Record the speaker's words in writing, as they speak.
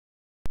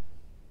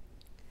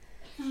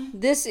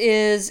This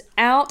is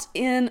Out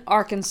in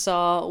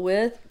Arkansas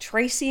with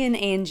Tracy and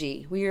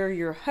Angie. We are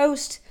your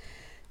host,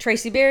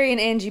 Tracy Berry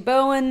and Angie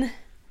Bowen.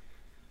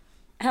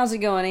 How's it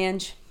going,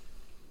 Ange?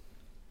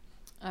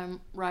 I'm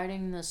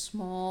riding the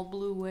small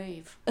blue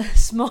wave.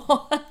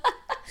 Small.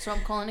 So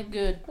I'm calling it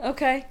good.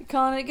 Okay, you're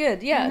calling it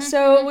good. Yeah,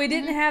 so we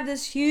didn't have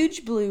this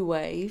huge blue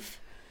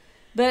wave,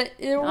 but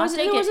there was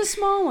a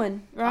small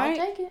one, right?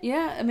 I'll take it.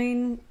 Yeah, I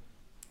mean,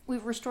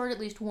 we've restored at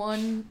least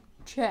one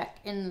check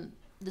in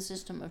the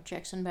system of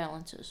checks and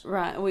balances.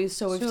 Right. We've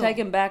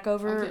taken back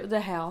over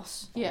the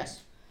house.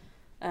 Yes.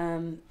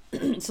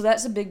 So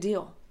that's a big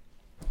deal.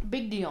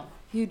 Big deal.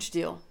 Huge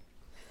deal.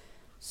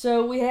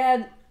 So we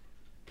had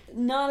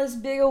not as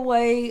big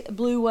a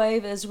blue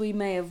wave as we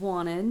may have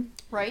wanted.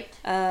 Right.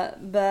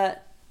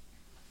 But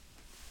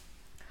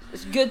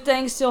good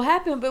things still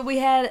happened, but we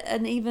had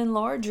an even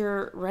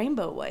larger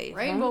rainbow wave.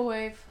 Rainbow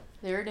wave.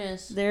 There it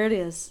is. There it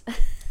is.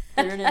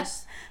 There it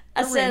is.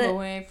 I said rainbow it.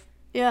 Wave.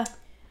 Yeah.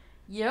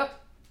 Yep.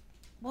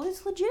 Well,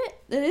 it's legit.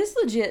 It is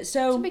legit.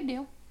 So It's a big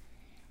deal.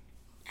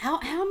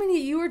 How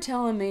many you were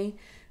telling me,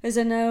 because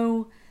I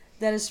know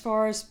that as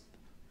far as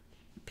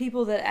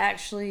people that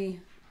actually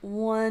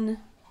won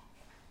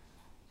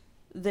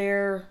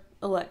their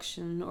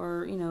election,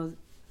 or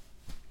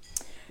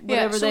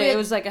whatever it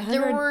was like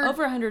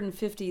over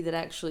 150 that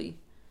actually.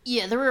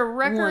 Yeah, there were a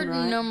record won,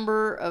 right?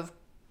 number of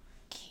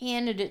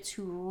candidates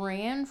who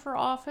ran for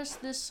office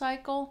this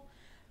cycle,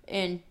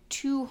 and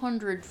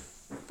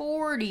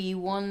 240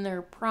 won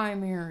their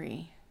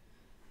primary.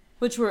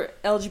 Which were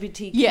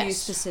LGBTQ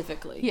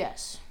specifically.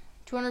 Yes.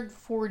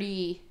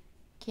 240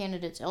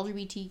 candidates,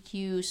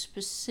 LGBTQ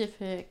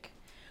specific,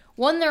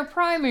 won their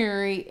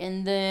primary,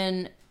 and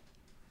then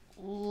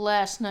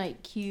last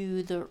night,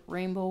 cue the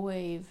rainbow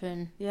wave,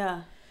 and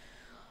yeah,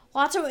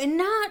 lots of, and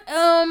not,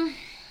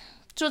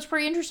 so it's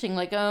pretty interesting,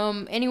 like,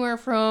 anywhere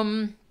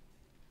from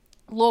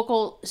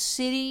local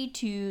city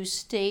to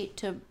state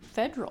to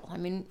federal. I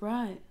mean,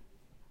 right.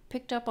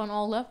 Picked up on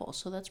all levels,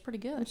 so that's pretty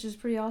good. Which is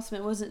pretty awesome.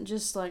 It wasn't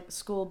just like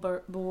school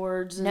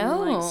boards and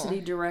like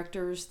city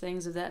directors,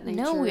 things of that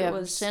nature. No, we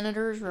have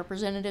senators,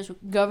 representatives,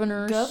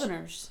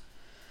 governors.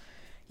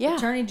 Yeah.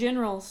 Attorney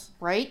generals.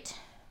 Right?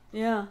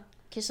 Yeah.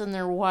 Kissing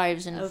their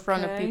wives in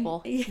front of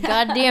people.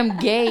 Yeah. Goddamn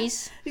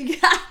gays.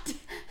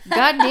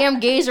 Goddamn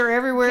gays are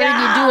everywhere. God.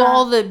 You do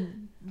all the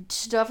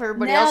stuff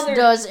everybody else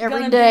does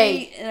every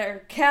day. Be in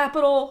our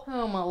capital.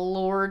 Oh my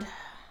lord.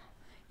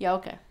 Yeah,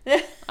 okay.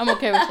 I'm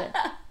okay with it.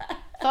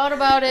 Thought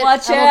about it.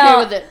 Watch I'm out. Okay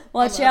with it.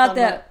 Watch out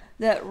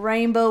that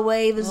rainbow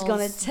wave is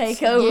going to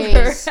take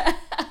over. It's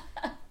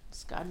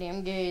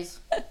goddamn gays.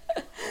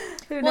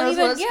 Who knows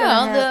what's going to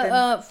happen?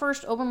 The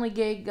first openly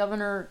gay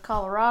governor of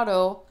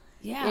Colorado,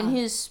 in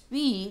his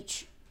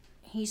speech,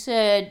 he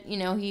said, he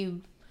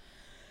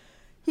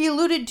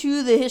alluded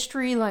to the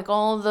history, like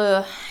all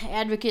the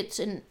advocates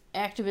and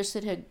activists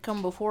that had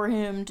come before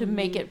him to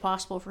make it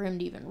possible for him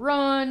to even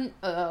run,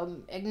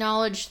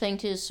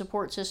 thanked his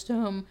support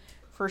system,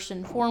 first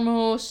and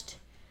foremost,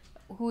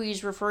 who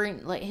he's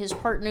referring, like his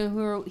partner,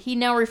 who he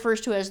now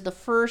refers to as the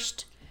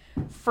first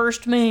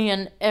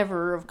man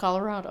ever of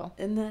Colorado.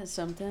 Isn't that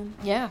something?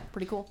 Yeah,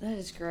 pretty cool. That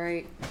is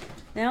great.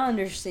 Now I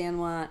understand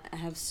why I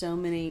have so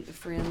many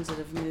friends that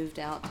have moved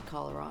out to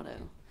Colorado.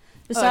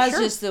 Besides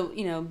just the,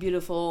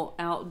 beautiful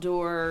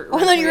outdoor.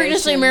 I thought you were going to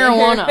say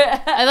marijuana.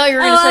 I thought you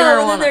were going to say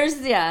marijuana.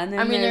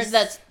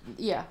 That's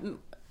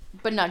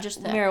but not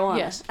just that. Marijuana.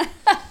 Yes.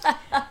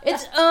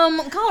 It's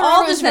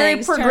Colorado is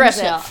very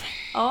progressive.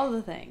 All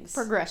the things.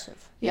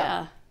 Progressive.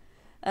 Yeah.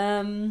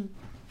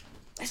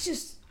 It's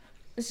just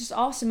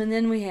awesome. And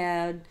then we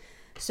had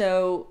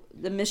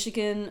the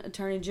Michigan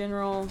Attorney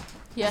General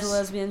was a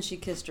lesbian. She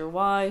kissed her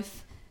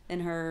wife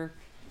in her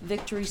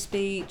victory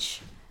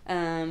speech.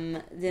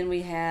 Then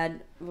we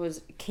had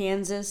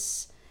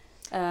Kansas.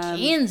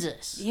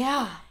 Kansas.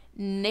 Yeah.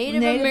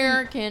 Native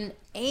American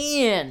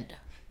and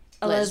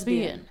a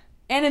lesbian.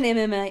 And an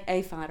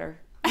MMA fighter.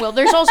 Well,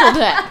 there's also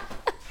that.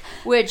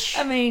 Which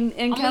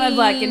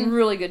in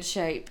really good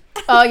shape.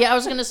 Oh yeah, I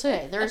was gonna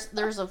say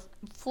there's a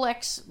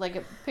flex, like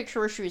a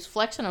picture where she was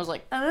flexing. I was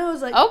like,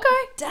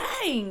 okay,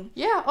 dang,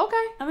 yeah,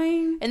 okay.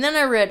 And then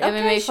I read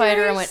MMA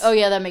fighter and went, oh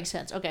yeah, that makes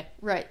sense. Okay,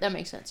 right, that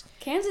makes sense.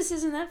 Kansas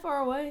isn't that far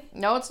away.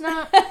 No, it's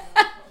not.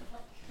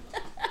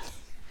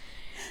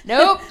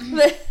 Nope.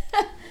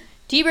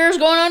 T-Bear's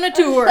going on a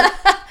tour.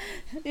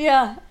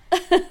 Yeah.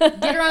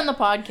 Get her on the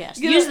podcast.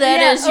 Use that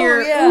as your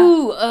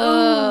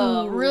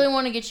really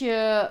want to get you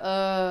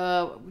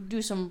do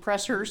some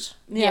pressers.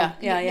 Yeah.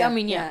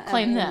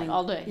 Claim that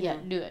all day. Yeah,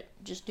 do it.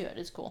 Just do it.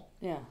 It's cool.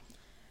 Yeah.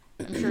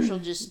 I'm sure she'll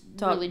just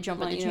really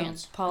jump at the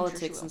chance.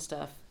 Politics and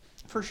stuff.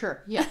 For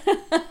sure. Yeah.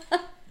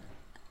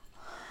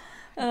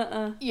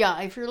 Yeah,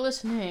 if you're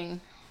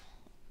listening,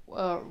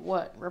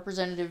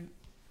 Representative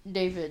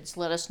Davids,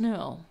 let us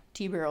know.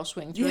 T-Bear will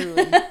swing through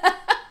and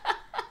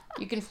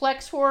you can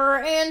flex for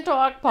her and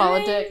talk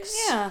politics.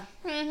 Yeah.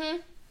 Mm-hmm.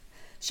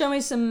 Show me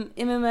some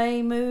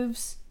MMA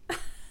moves.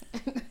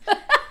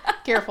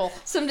 Careful.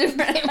 Some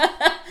different...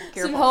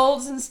 some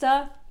holds and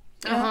stuff.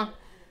 Uh-huh.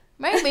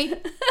 Maybe.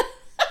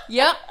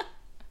 Yep.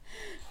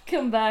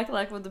 Come back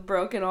like with a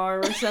broken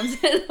arm or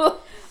something.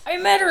 I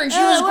met her and she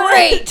was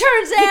great.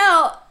 Turns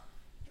out,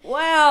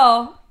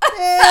 wow.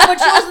 Yeah, but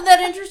she wasn't that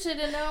interested,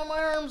 and now my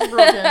arm's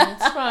broken.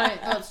 It's fine.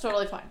 No, it's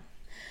totally fine.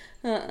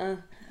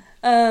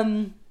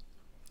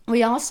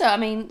 We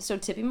also, so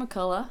Tippy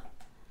McCullough,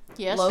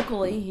 yes,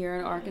 locally here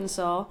in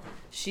Arkansas,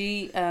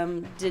 she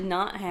did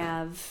not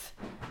have.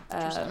 She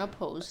was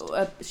unopposed.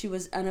 She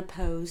was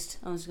unopposed.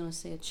 I was going to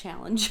say a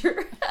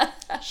challenger.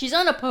 She's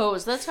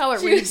unopposed. That's how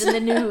it reads in the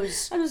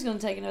news. I'm just going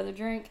to take another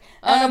drink.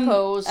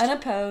 Unopposed.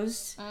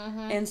 Unopposed.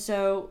 Mm-hmm. And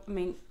so,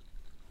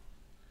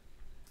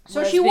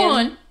 so she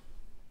won.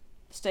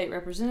 State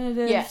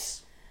representative.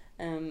 Yes.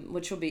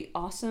 Which will be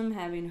awesome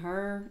having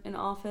her in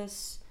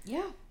office.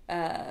 Yeah.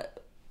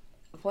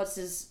 What's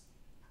his...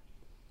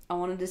 I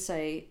wanted to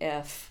say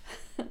F.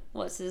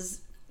 What's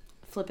his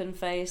flippin'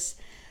 face?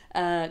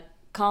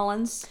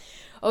 Collins.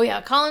 Oh,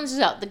 yeah, Collins is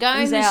out. The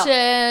guy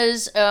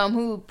says,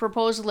 who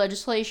proposed the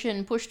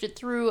legislation, pushed it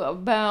through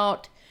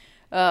about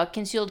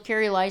concealed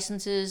carry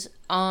licenses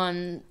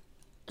on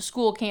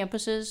school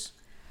campuses.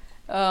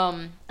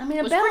 Was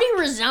pretty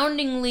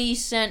resoundingly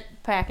sent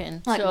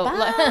packing. Like, so,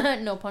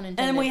 no pun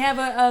intended. And we have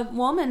a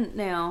woman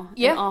now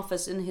in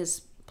office in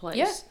his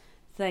place,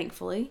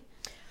 thankfully.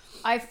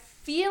 I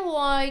feel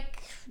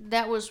like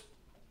that was...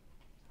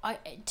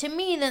 to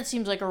me, that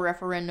seems like a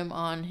referendum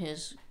on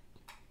his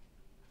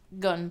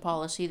gun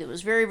policy that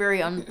was very,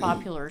 very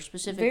unpopular,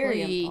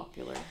 specifically. Very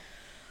unpopular.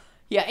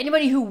 Yeah,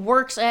 anybody who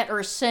works at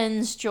or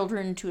sends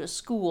children to a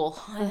school,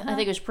 I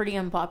think it was pretty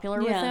unpopular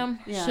with them.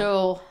 Yeah.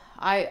 So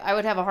I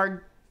would have a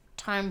hard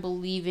time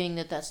believing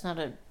that that's not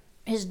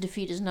his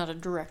defeat is not a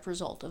direct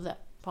result of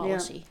that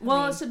policy. Yeah.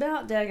 Well, it's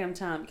about daggum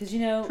time, because,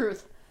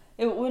 Truth.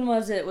 When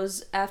was it? It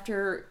was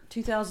after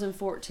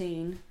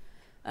 2014,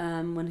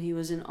 when he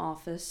was in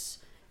office.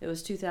 It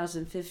was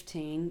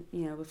 2015,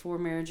 before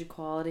marriage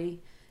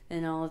equality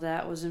and all of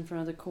that was in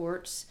front of the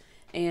courts.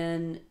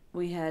 And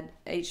we had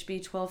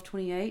HB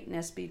 1228 and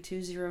SB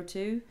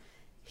 202.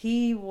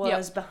 He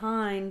was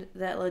behind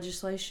that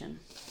legislation.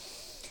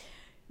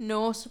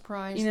 No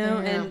surprise.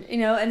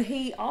 And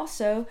he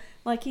also,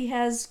 he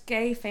has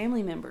gay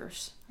family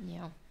members.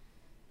 Yeah.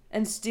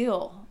 And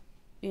still,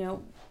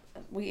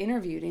 we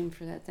interviewed him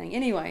for that thing.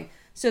 Anyway,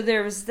 so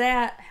there was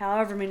that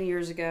however many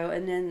years ago,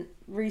 and then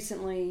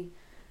recently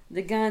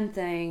the gun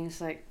thing,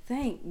 it's like,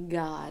 thank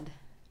God.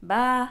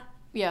 Bye.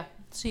 Yeah,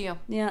 see ya.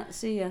 Yeah,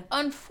 see ya.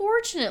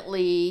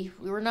 Unfortunately,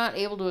 we were not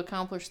able to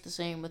accomplish the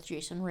same with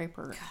Jason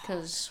Raper,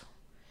 because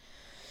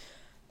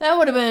that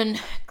would have been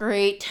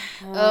great.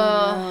 I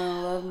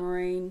love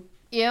Maureen.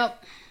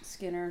 Yep.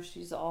 Skinner,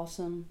 she's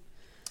awesome.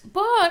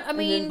 But, and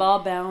then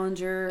Bob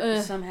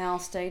Ballinger somehow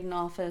stayed in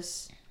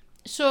office.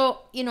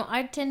 So,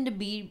 I tend to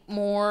be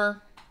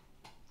more...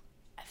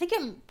 I think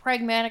I'm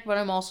pragmatic, but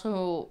I'm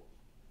also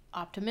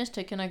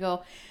optimistic. And I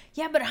go,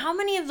 yeah, but how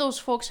many of those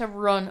folks have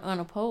run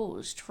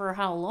unopposed? For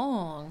how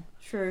long?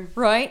 True.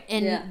 Right?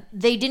 And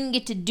they didn't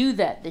get to do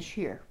that this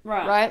year.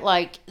 Right?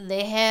 Like,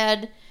 they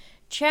had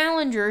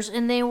challengers,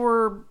 and they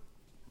were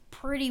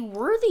pretty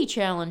worthy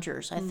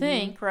challengers, I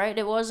think. Right?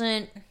 It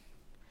wasn't...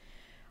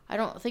 I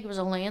don't think it was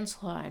a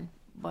landslide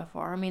by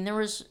far. There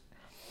was...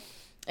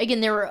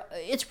 Again,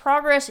 it's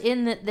progress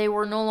in that they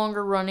were no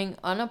longer running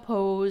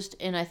unopposed,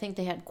 and I think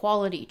they had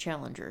quality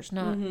challengers,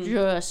 not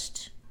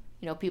just,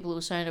 people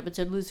who signed up and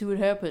said, let's see what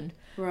happened.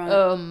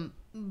 Right.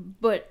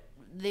 But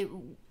they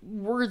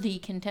were the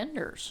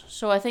contenders.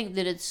 So I think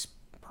that it's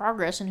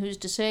progress, and who's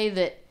to say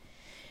that,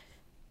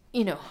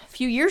 a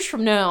few years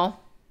from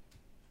now,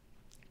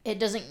 it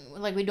doesn't,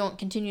 we don't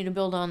continue to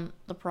build on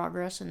the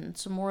progress and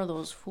some more of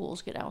those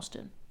fools get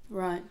ousted.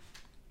 Right.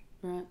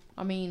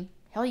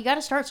 Hell, you got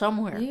to start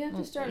somewhere. You have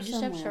to start somewhere. You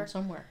just have to start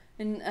somewhere.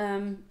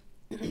 And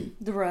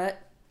the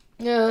rut.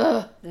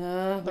 The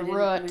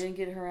rut. We didn't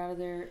get her out of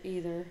there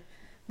either.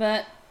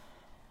 But...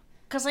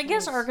 Because I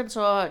guess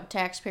Arkansas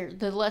taxpayer,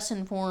 the less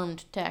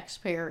informed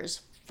taxpayer,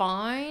 is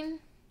fine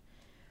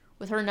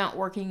with her not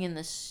working in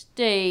the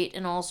state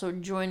and also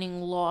joining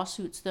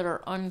lawsuits that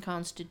are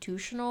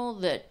unconstitutional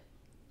that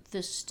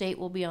the state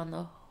will be on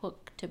the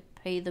hook to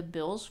pay the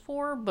bills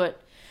for.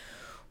 But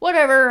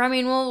whatever.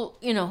 We'll,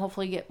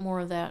 hopefully get more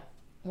of that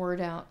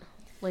word out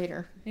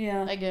later.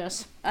 Yeah. I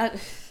guess. I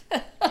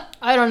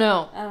don't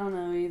know. I don't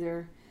know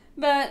either.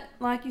 But,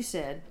 like you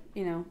said,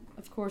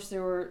 of course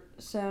there were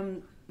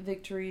some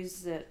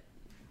victories that,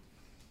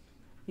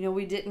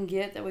 we didn't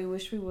get that we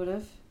wish we would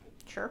have.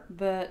 Sure.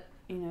 But,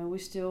 we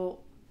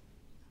still,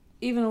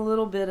 even a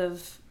little bit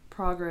of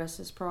progress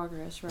is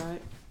progress,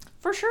 right?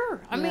 For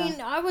sure.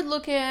 I would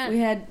look at...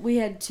 We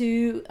had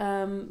 2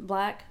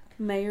 black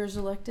mayors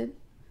elected.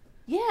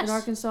 Yes. In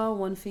Arkansas,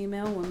 1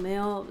 female, 1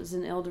 male. It was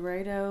in El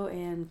Dorado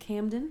and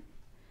Camden.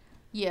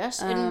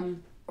 Yes,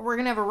 and we're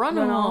going to have a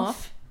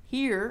runoff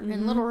here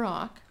in Little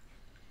Rock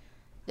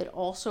that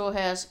also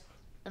has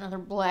another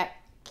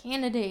black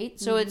candidate.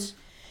 So it's...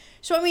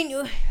 So,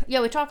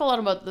 we talk a lot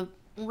about the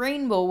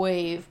rainbow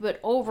wave, but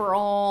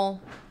overall,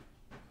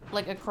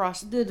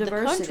 across the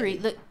country,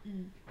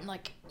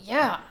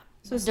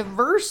 so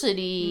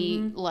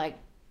diversity, like,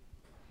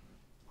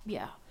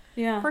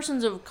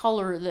 persons of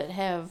color that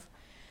have,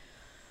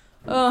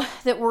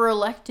 that were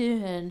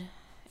elected,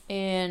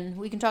 and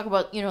we can talk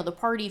about, the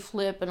party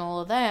flip and all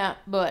of that,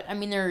 but, I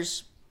mean, there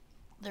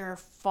are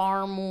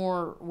far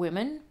more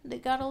women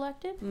that got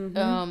elected.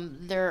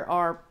 There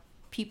are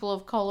people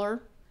of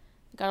color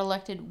that got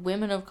elected,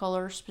 women of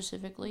color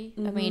specifically.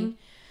 I mean,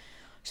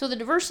 so the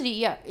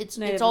diversity,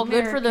 it's all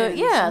good for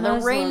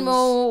the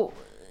rainbow.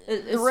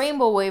 The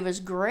rainbow wave is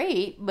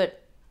great,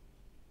 but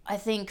I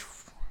think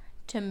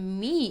to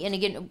me, and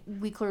again,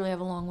 we clearly have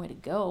a long way to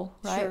go,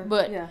 right? Sure.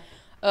 But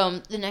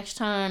the next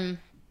time,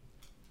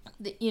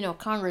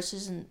 Congress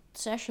is in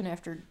session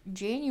after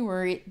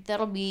January,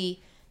 that'll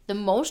be the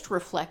most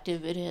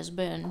reflective it has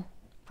been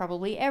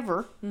probably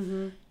ever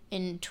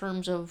in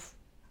terms of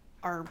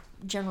our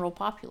general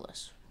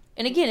populace.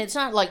 And again, it's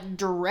not like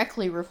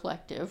directly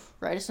reflective,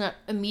 right? It's not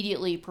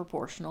immediately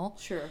proportional.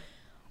 Sure.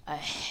 A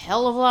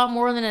hell of a lot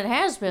more than it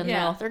has been,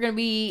 though. They're going to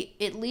be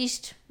at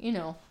least,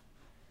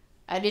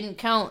 I didn't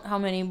count how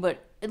many,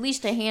 but at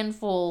least a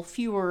handful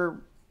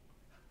fewer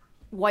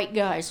white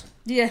guys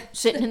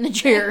sitting in the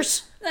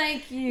chairs.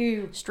 Thank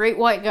you. Straight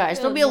white guys.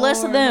 There'll be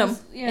less of them.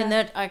 And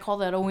that, I call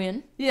that a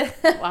win. Yeah.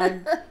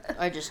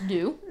 I just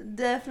do.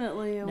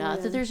 Definitely a win.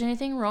 Not that there's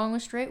anything wrong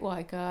with straight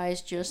white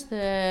guys, just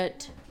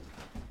that,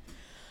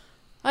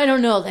 I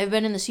don't know, they've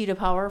been in the seat of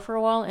power for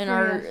a while and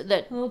are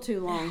that a little too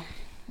long.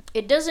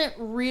 It doesn't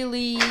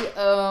really,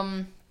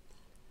 the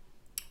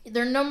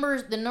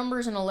numbers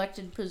in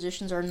elected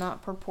positions are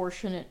not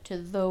proportionate to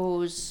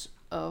those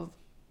of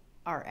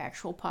our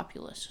actual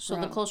populace. So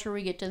the closer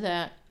we get to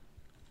that,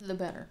 the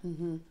better.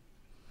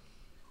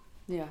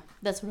 Yeah.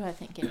 That's what I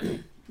think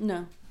anyway.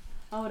 No.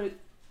 I would have...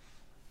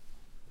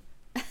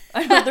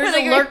 I know, there's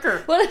a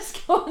lurker. What is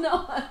going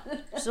on?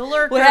 There's a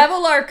lurker. We have a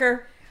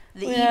lurker.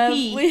 The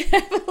EP. We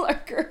have a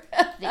lurker.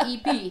 The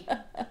EP.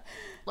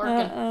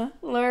 Lurking.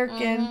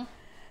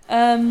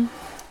 Lurking.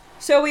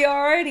 So we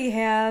already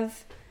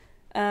have,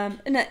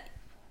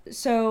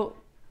 so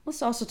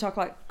let's also talk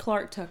like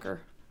Clark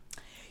Tucker.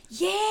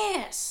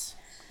 Yes!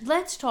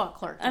 Let's talk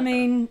Clark Tucker. I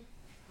mean,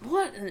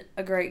 what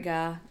a great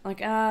guy.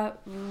 Like, I've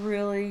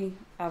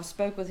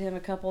spoke with him a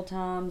couple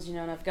times,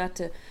 and I've got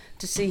to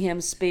see him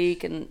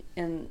speak and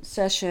in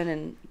session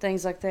and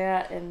things like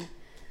that. And,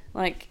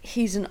 like,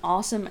 he's an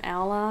awesome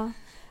ally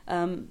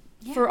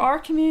for our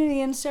community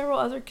and several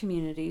other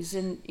communities.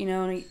 And,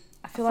 and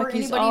I feel like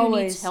he's always...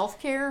 who needs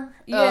healthcare,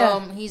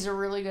 he's a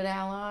really good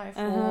ally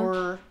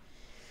for...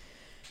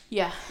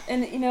 Yeah.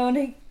 And,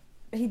 and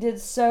he did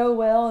so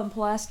well in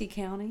Pulaski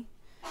County.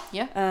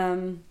 Yeah.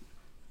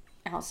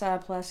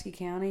 Outside Pulaski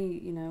County,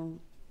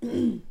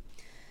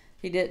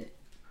 he did...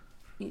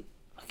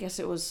 I guess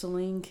it was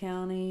Saline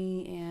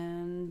County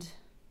and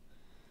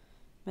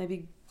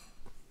maybe...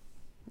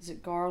 Is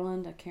it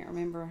Garland? I can't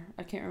remember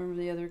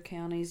the other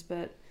counties,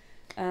 but...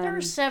 there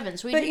were 7.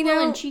 So he did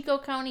well in Chico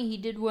County. He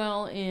did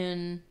well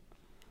in...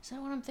 Is that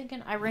what I'm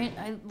thinking? I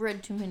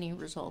read too many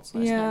results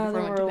last night before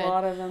I went to bed. Yeah, there were a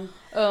lot of them.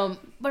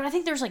 But I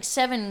think there's like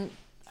 7...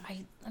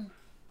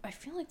 I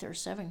feel like there are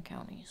 7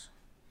 counties.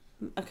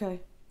 Okay.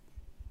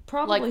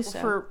 Probably like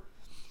so.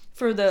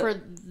 For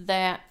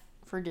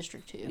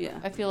District 2. Yeah.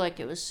 I feel like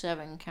it was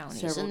 7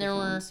 counties. Several and there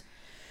were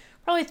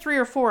probably 3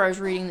 or 4 I was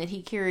reading that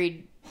he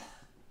carried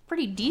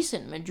pretty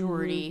decent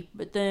majority.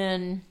 But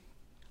then,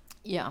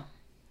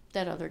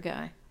 that other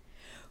guy.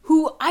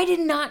 Who, I did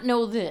not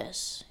know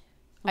this.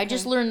 Okay. I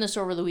just learned this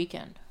over the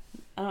weekend.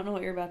 I don't know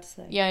what you're about to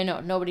say. Yeah, I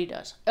know. Nobody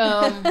does.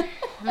 I'm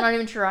not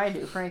even sure I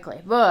do,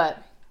 frankly.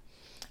 But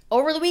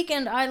over the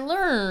weekend, I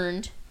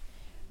learned...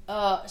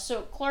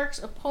 so Clark's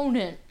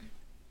opponent...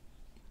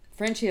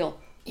 French Hill.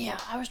 Yeah,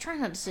 I was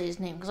trying not to say his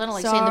name because I don't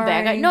like saying the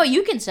bad guy. No,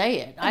 you can say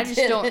it. I just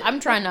don't... I'm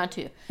trying not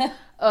to.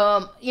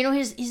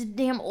 His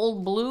damn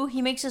Old Blue,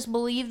 he makes us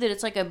believe that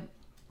it's like a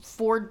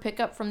Ford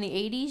pickup from the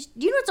 80s.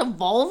 Do you know it's a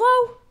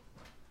Volvo?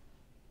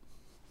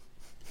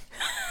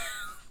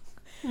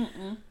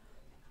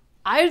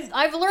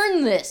 I've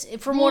learned this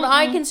from what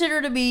I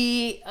consider to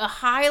be a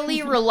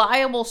highly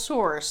reliable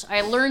source.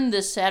 I learned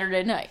this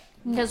Saturday night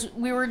because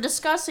we were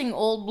discussing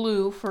Old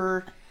Blue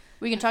for...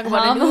 We can talk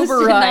about an Uber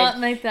ride. Did not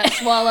make that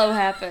swallow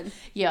happen.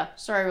 Yeah,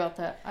 sorry about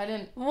that. I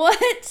didn't...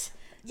 What?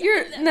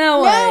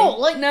 No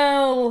way.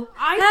 No.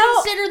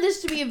 I consider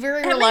this to be a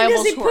very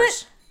reliable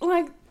source. Does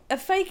he put, a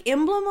fake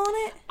emblem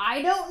on it?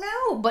 I don't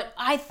know, but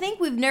I think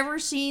we've never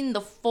seen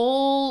the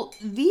full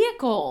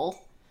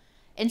vehicle.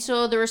 And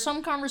so there was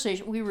some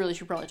conversation. We really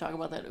should probably talk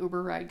about that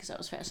Uber ride because that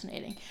was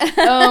fascinating.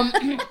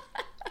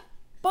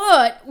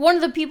 But one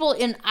of the people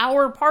in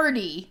our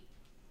party...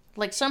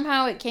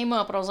 somehow it came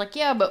up, and I was like,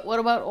 yeah, but what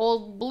about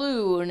Old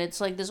Blue? And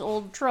it's like this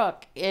old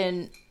truck.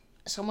 And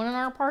someone in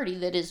our party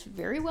that is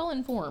very well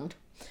informed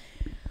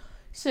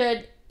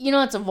said,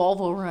 it's a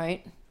Volvo,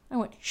 right? I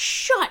went,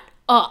 shut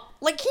up.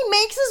 He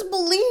makes us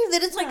believe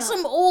that it's like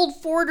some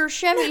old Ford or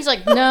Chevy. He's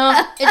like,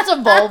 no, it's a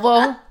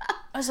Volvo.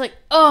 I was like,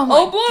 oh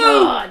my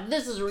God,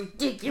 this is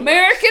ridiculous.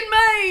 American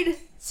made.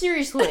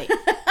 Seriously.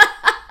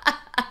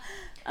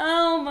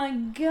 Oh my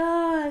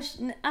gosh.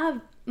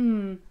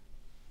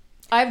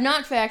 I've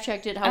not fact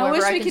checked it.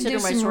 However, I consider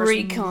my source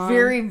recon.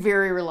 Very,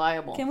 very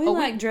reliable. Can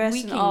we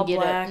dress in all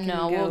black?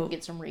 We'll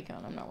get some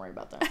recon. I'm not worried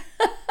about that.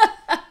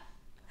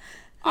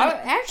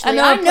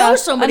 I know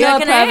somebody I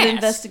can ask.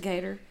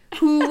 Investigator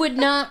who would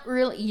not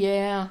really.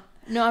 Yeah.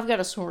 No, I've got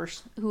a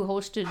source who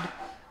hosted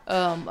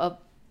a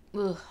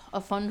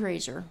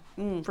fundraiser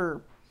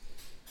for.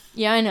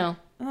 Yeah, I know.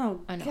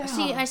 Oh, I know. God.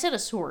 See, I said a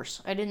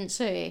source. I didn't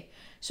say.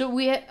 So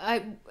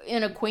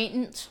an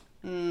acquaintance,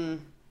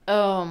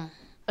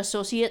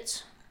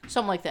 associates,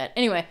 something like that.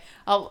 Anyway,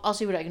 I'll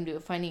see what I can do to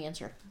find the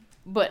answer.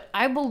 But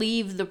I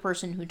believe the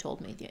person who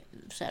told me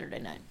Saturday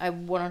night. I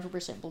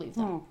 100% believe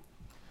them. Oh.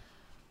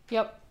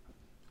 Yep.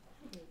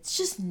 It's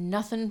just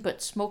nothing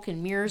but smoke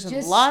and mirrors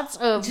and lots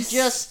of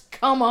just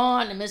come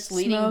on and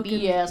misleading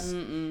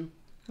BS.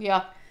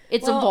 Yeah,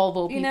 it's a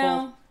Volvo, people. You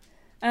know,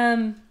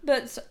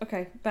 but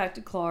okay, back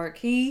to Clark.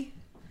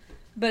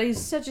 But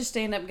he's such a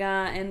stand-up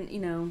guy, and you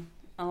know,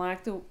 I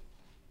like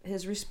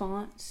his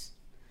response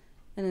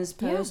and his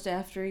post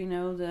after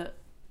that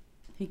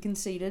he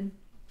conceded,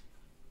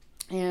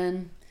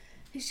 and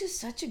he's just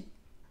such a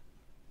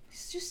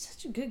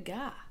good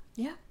guy.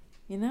 Yeah,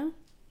 you know.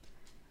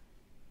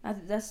 I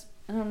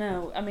don't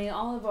know. I mean,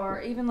 all of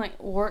our, even like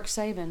Warwick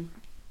Saban,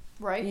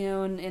 right? You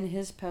know, and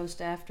his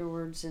post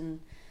afterwards,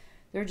 and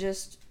they're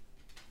just,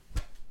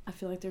 I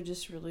feel like they're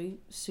just really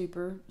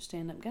super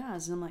stand-up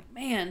guys, and I'm like,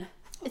 man.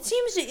 It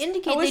seems to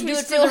indicate they do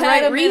it for the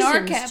right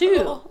reasons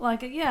too.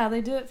 Like, yeah,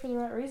 they do it for the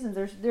right reasons.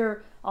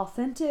 They're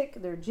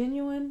authentic. They're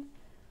genuine.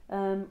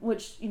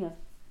 Which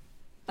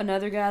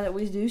another guy that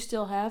we do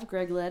still have,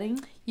 Greg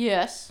Leding.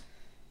 Yes.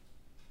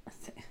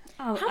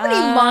 How many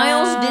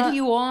miles did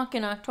he walk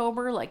in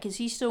October? Like, because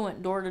he still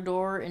went door to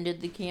door and did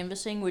the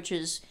canvassing, which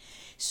is...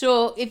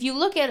 So, if you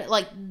look at it,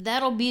 like,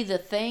 that'll be the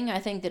thing, I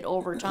think, that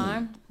over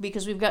time,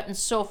 because we've gotten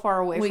so far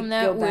away from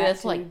that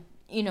with, like,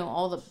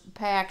 all the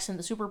PACs and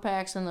the super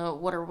PACs and the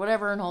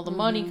whatever, and all the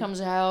money comes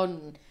out,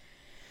 and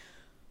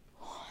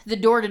the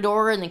door to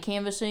door and the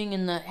canvassing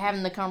and the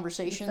having the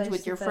conversations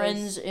with your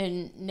friends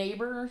and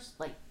neighbors,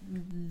 like,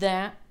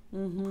 that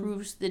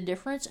proves the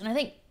difference. And I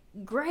think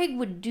Greg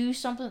would do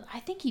something. I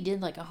think he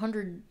did like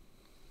 100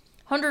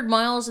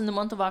 miles in the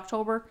month of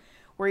October,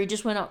 where he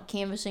just went out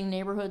canvassing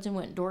neighborhoods and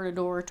went door to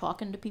door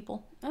talking to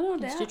people. Oh,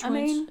 no doubt. I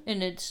mean,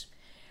 and that's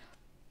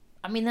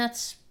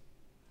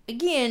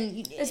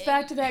again. It's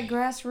back to that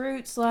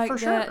grassroots, like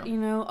that.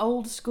 Sure.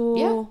 Old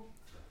school.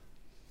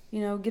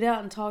 Yeah. Get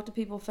out and talk to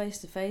people face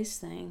to face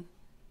thing.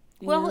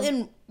 Well,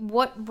 and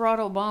what brought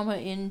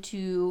Obama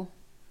into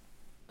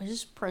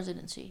his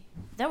presidency?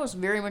 That was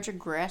very much a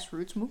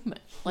grassroots movement.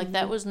 Like,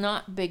 that was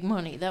not big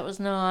money. That was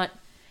not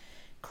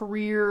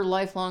career,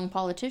 lifelong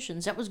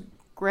politicians. That was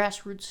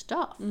grassroots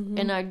stuff.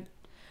 And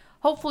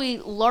hopefully,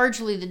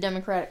 largely, the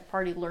Democratic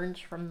Party learns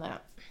from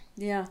that.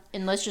 Yeah.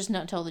 And let's just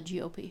not tell the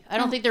GOP. I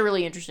don't think they're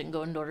really interested in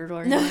going door to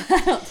door. No,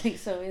 I don't think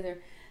so either.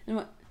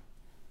 And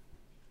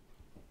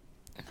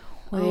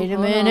Wait a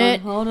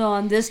minute. Hold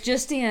on. This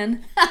just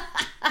in.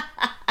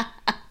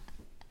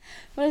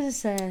 What does it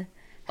say?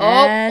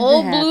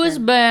 Old Blue is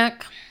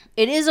back.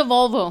 It is a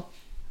Volvo.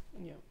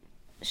 Yep.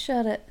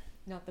 Shut it.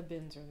 Not the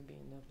Benz or the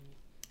BMW.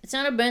 It's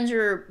not a Benz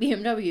or a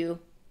BMW.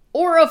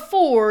 Or a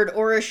Ford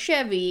or a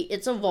Chevy.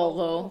 It's a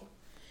Volvo.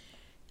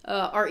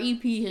 Our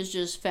EP has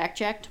just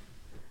fact-checked.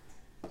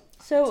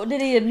 So, did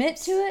he admit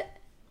to it?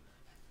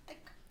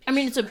 I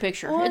mean, it's a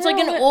picture. It's like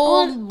an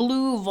old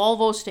blue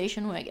Volvo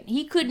station wagon.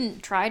 He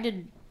couldn't try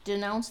to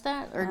denounce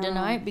that or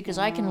deny it because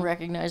I can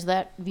recognize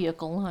that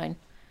vehicle line.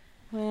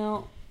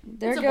 Well,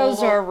 there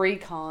goes our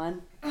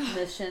recon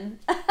mission.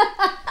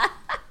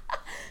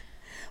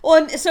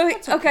 Well, so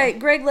okay,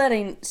 Greg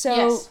Leding.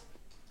 So,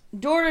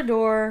 door to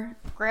door,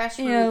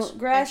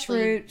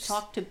 grassroots,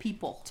 talk to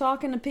people,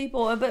 talking to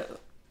people.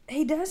 But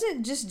he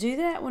doesn't just do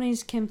that when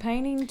he's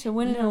campaigning to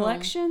win an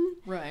election.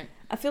 Right.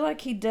 I feel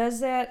like he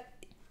does that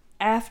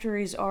after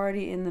he's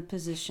already in the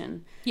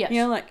position. Yes.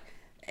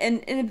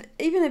 And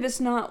even if it's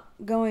not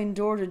going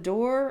door to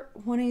door,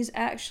 when he's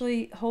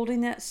actually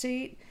holding that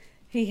seat,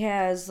 he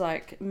has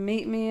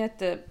meet me at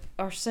the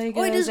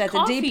Arcegos at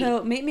the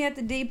depot. Meet me at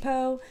the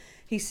depot.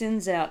 He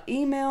sends out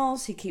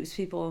emails. He keeps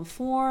people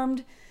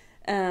informed,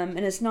 and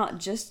it's not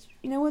just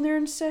when they're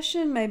in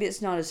session. Maybe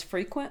it's not as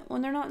frequent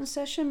when they're not in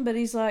session, but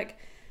he's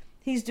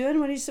doing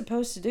what he's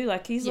supposed to do.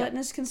 Like, he's letting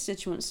his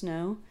constituents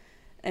know,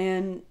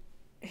 and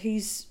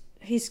he's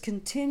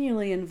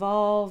continually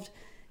involved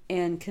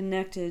and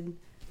connected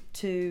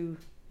to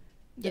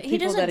the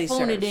people that he serves.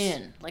 He doesn't phone it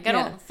in. I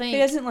don't think...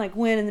 He doesn't,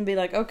 win and then be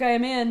like, okay,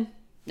 I'm in.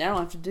 Now I don't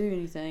have to do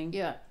anything.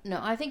 Yeah. No,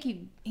 I think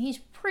he's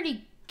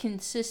pretty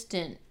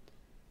consistent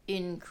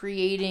in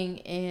creating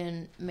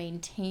and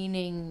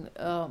maintaining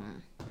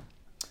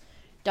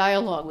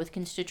dialogue with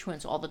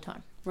constituents all the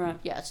time. Right.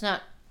 Yeah, it's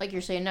not, like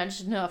you're saying, not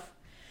just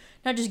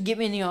get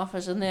me in the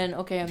office and then,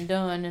 okay, I'm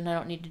done and I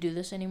don't need to do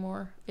this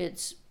anymore.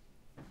 It's,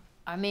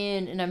 I'm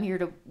in and I'm here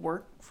to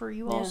work for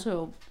you all,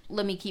 so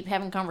let me keep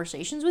having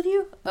conversations with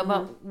you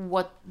about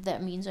what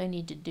that means I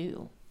need to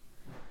do.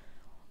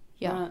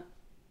 Yeah. Right.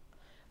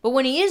 But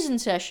when he is in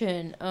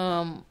session,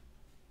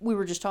 we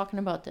were just talking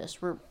about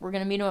this. We're going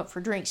to meet him up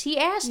for drinks. He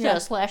asked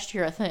us last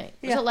year, I think.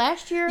 Was it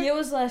last year? Yeah, it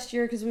was last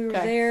year because we were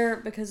there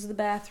because of the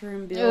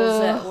bathroom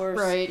bills that were,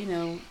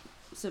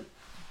 so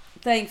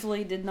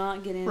thankfully did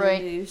not get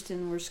introduced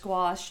and were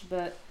squashed.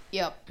 But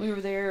we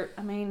were there,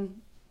 I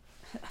mean,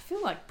 I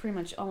feel like pretty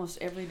much almost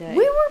every day.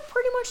 We were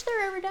pretty much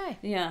there every day.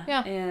 Yeah.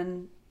 Yeah.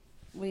 And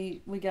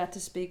we got to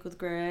speak with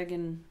Greg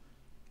and,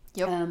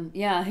 he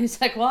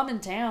was like, well, I'm in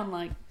town,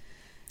 like,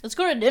 let's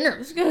go to dinner.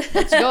 Let's go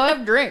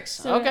have drinks.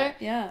 So, okay.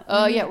 Yeah.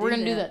 We're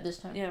going to do that this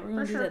time. Yeah, we're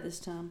going to do that this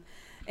time.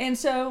 And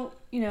so,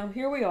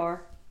 here we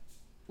are.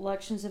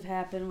 Elections have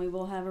happened. We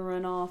will have a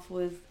runoff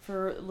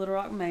for Little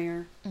Rock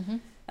Mayor,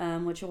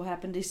 which will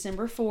happen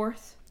December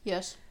 4th.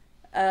 Yes.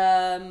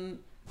 But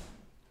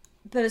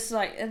it's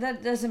like,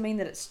 that doesn't mean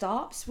that it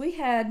stops. We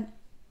had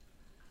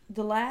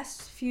the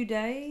last few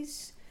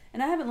days,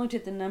 and I haven't looked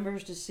at the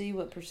numbers to see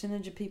what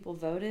percentage of people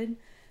voted,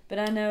 but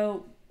I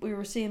know we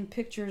were seeing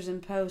pictures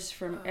and posts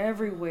from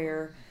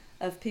everywhere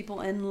of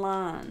people in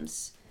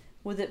lines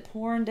with it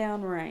pouring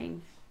down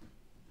rain,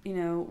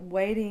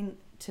 waiting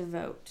to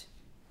vote.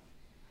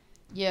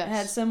 Yes. I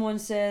had someone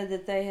said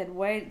that they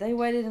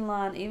waited in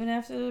line even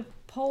after the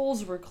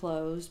polls were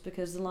closed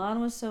because the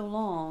line was so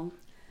long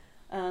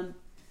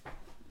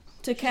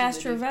to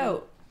cast your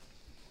vote.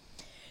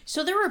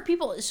 So there were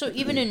people,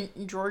 even in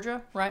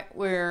Georgia, right,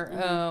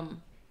 where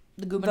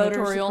the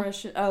gubernatorial,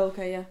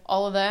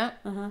 all of that,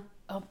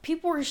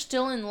 people were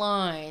still in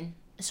line.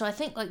 So I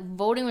think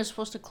voting was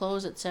supposed to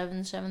close at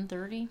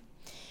 7:30.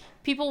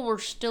 People were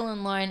still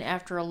in line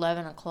after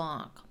 11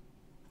 o'clock.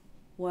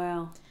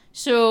 Wow.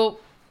 So,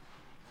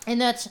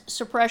 and that's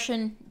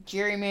suppression,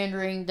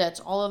 gerrymandering, that's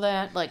all of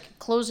that,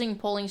 closing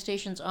polling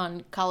stations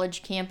on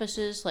college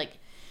campuses,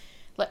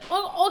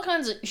 all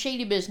kinds of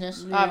shady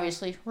business,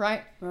 obviously,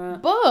 right?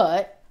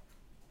 But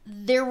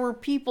there were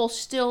people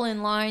still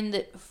in line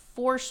that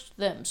forced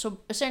them. So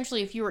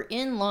essentially, if you were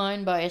in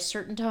line by a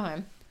certain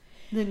time,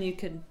 then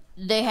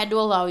they had to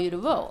allow you to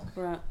vote.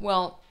 Right.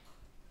 Well,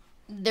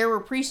 there were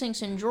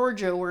precincts in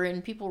Georgia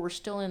wherein people were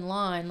still in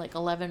line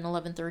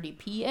 11:30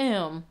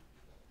 p.m.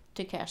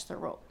 to cast their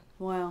vote.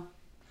 Wow.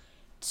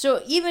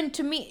 So even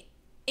to me,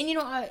 and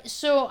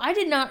I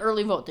did not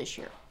early vote this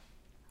year.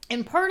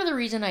 And part of the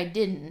reason I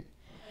didn't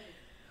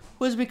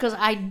was because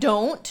I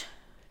don't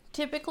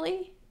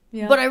typically.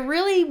 Yeah. But I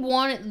really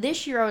wanted,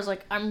 this year I was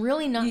like, I'm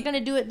really not going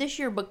to do it this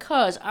year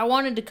because I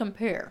wanted to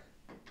compare,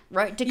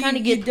 right? To kind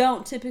of get... You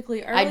don't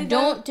typically early vote? I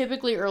don't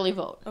typically early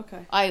vote.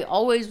 Okay. I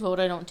always vote.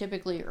 I don't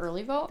typically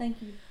early vote. Thank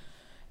you.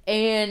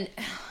 And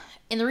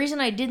the reason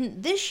I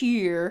didn't this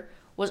year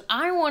was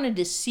I wanted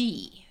to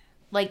see,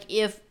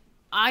 if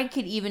I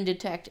could even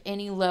detect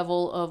any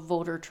level of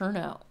voter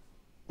turnout,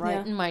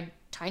 right? In my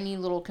tiny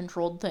little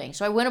controlled thing.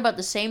 So I went about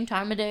the same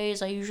time of day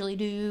as I usually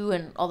do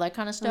and all that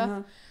kind of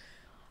stuff.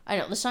 I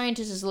know, the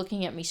scientist is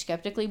looking at me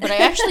skeptically, but I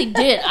actually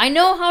did. I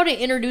know how to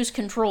introduce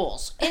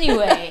controls.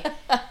 Anyway,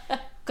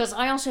 because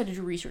I also had to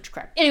do research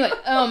crap. Anyway,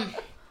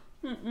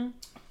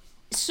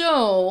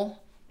 so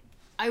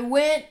I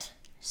went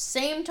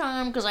same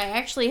time because I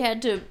actually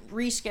had to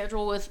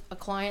reschedule with a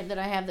client that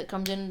I have that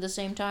comes in at the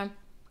same time.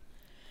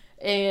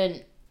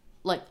 And,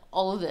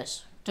 all of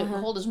this to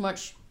hold as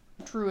much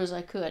true as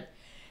I could.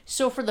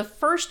 So for the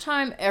first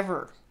time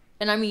ever,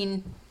 and I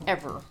mean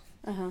ever,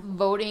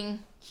 voting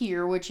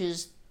here, which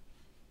is,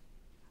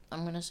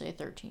 I'm going to say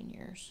 13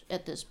 years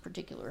at this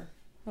particular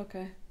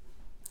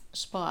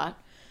spot.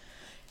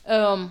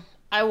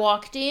 I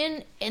walked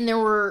in and there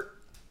were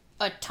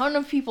a ton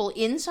of people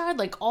inside.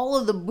 All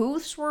of the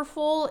booths were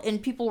full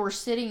and people were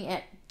sitting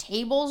at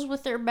tables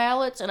with their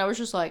ballots. And I was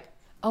just like,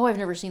 oh, I've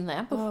never seen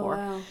that before. Oh,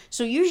 wow.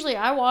 So usually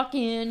I walk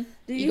in,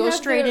 you go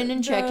straight in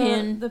and check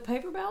in. The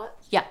paper ballot?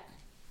 Yeah.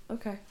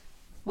 Okay.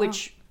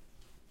 Which,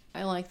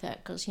 I like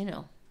that because,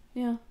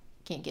 Yeah.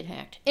 Can't get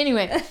hacked.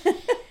 Anyway.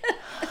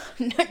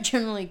 Not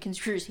generally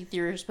conspiracy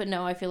theorist, but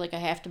no, I feel like I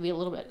have to be a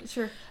little bit.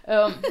 Sure.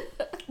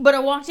 But I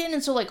walked in,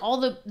 and so all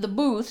the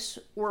booths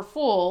were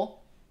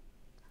full,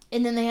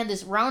 and then they had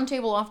this round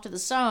table off to the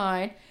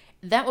side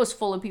that was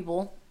full of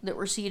people that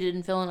were seated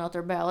and filling out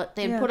their ballot.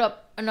 They had put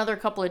up another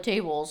couple of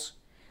tables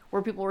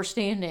where people were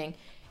standing,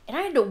 and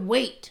I had to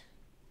wait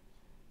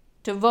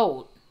to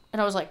vote.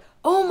 And I was like,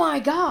 oh my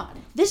God,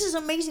 this is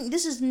amazing.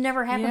 This has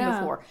never happened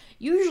before.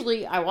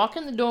 Usually I walk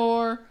in the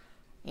door,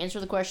 answer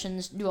the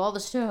questions, do all the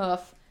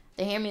stuff.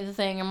 They hand me the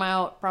thing, I'm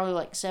out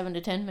probably 7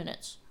 to 10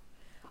 minutes.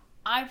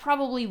 I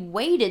probably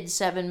waited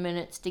 7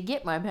 minutes to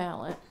get my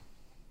ballot.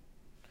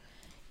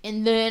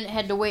 And then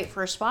had to wait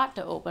for a spot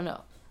to open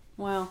up.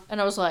 Wow.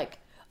 And I was like,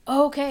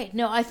 okay,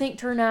 no, I think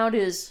turnout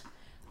is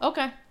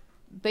okay.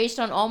 Based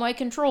on all my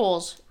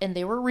controls, and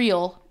they were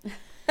real,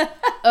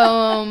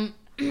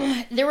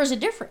 there was a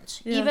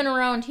difference, even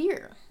around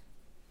here.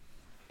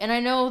 And I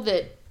know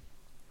that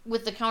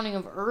with the counting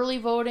of early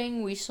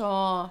voting, we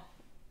saw,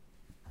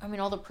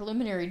 all the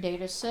preliminary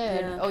data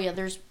said,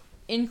 there's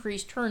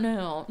increased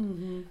turnout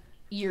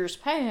years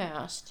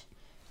past.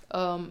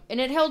 And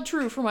it held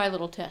true for my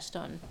little test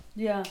done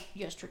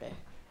yesterday.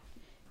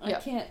 I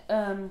can't.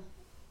 And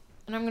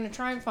I'm gonna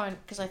try and find,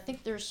 because I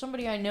think there's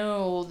somebody I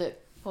know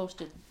that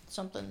posted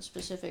something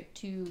specific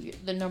to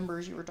the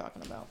numbers you were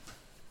talking about.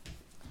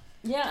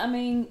 Yeah, I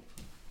mean,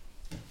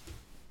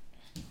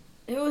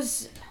 it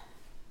was.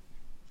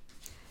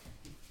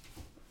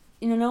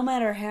 No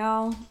matter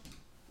how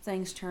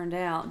things turned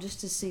out,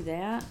 just to see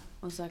that,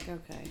 I was like,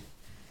 okay.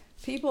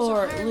 People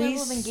are at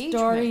least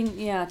starting,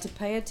 to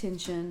pay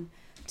attention,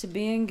 to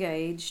be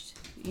engaged,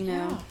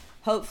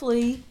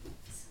 Hopefully,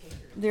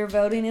 they're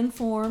voting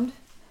informed.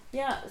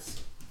 Yeah,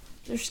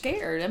 they're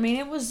scared. I mean,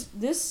 it was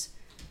this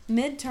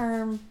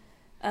midterm,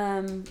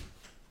 but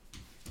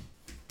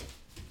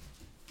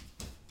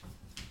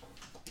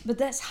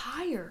that's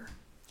higher.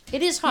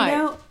 It is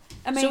higher.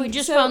 I mean, so we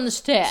just found the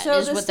stat. So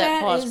is the what stat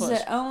that cost is was.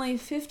 that only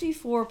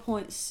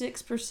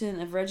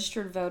 54.6% of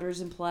registered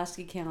voters in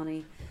Pulaski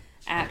County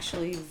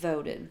actually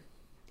voted.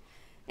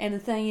 And the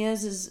thing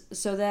is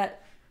so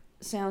that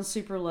sounds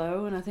super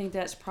low, and I think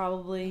that's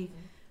probably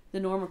the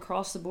norm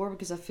across the board,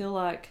 because I feel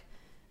like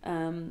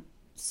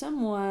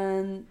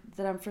someone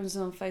that I'm friends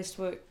with on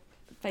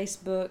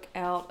Facebook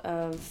out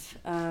of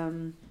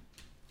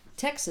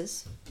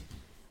Texas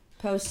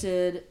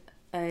posted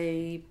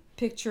a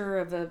picture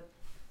of a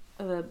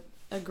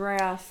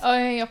graph. Oh,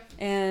 yeah.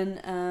 And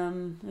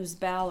it was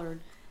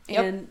Ballard.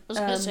 Yep. And, I was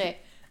going to say,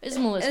 it's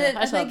Melissa.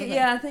 I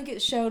think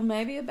it showed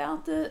maybe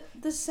about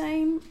the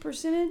same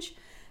percentage.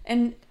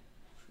 And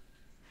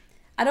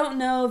I don't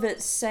know if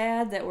it's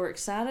sad that we're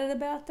excited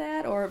about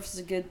that or if it's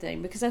a good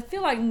thing, because I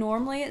feel like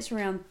normally it's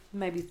around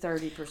maybe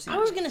 30%. I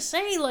was going to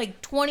say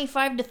like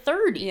 25 to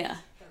 30. Yeah.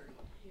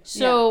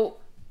 So,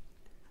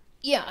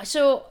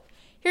 so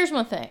here's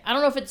my thing. I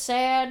don't know if it's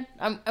sad.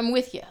 I'm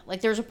with you.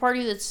 Like, there's a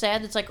party that's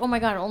sad that's like, oh my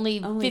God, only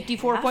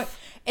 54 points.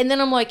 And then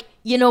I'm like,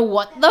 you know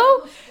what,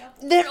 though?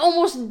 That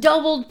almost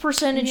doubled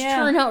percentage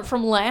turnout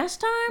from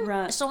last time.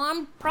 Right. So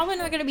I'm probably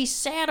not going to be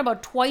sad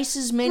about twice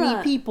as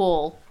many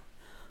people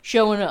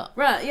showing up.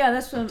 Right, yeah,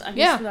 that's what I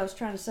was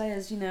trying to say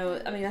is,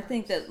 I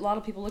think that a lot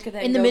of people look at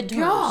that in the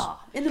midterms.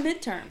 In the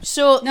midterms.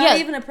 So, not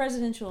even a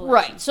presidential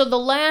election. Right, so the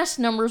last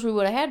numbers we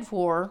would have had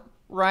for,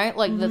 right,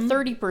 like the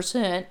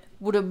 30%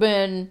 would have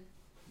been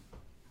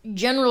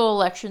general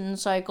election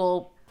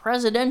cycle,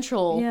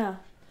 presidential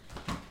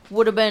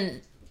would have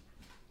been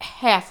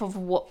half of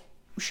what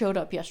showed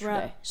up yesterday.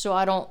 Right. So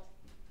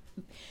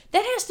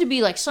that has to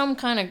be like some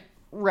kind of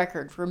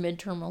record for a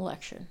midterm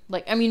election.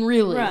 Like, I mean,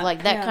 really,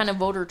 like that kind of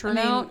voter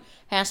turnout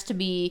has to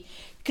be,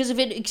 because if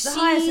it exceeds...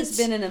 The highest it's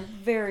been in a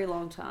very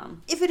long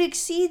time. If it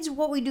exceeds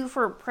what we do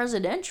for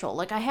presidential,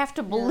 like I have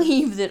to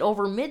believe that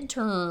over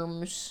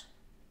midterms...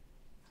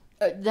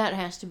 that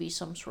has to be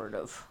some sort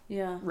of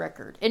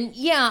record. And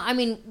I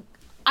mean,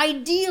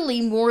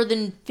 ideally more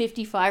than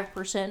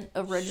 55%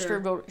 of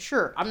registered voters.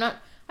 Sure, I'm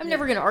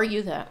never going to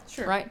argue that.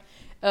 Sure. Right?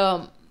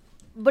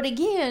 But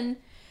again,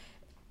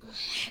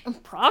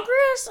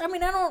 progress? I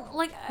mean, I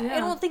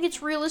don't think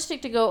it's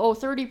realistic to go,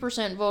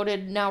 30%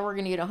 voted, now we're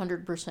going to get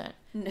 100%.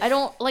 I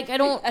don't,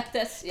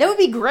 that would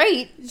be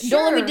great. Sure.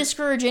 Don't let me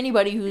discourage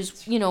anybody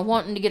who's,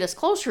 wanting to get us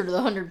closer to the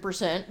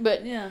 100%,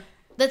 but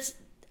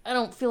I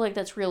don't feel like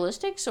that's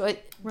realistic, so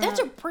that's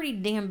a pretty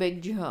damn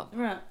big jump.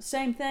 Right.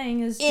 Same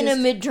thing as... In a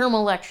midterm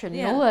election,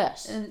 no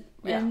less.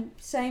 And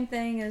same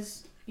thing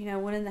as,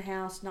 winning the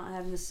House, not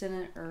having the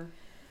Senate, or,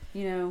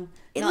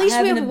 At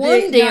least we have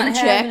one damn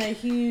check. Not having a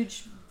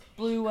huge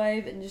blue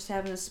wave and just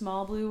having a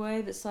small blue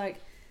wave. It's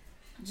like,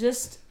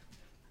 just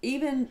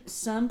even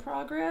some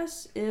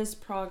progress is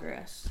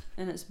progress,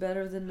 and it's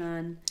better than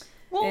none.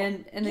 Well,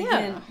 and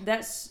again,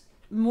 that's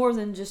more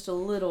than just a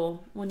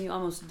little when you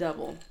almost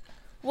double.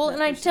 Well,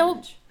 and I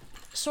tell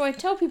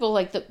people,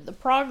 like, the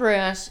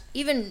progress,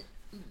 even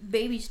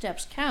baby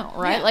steps count,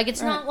 right? Yeah, like,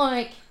 it's not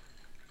like...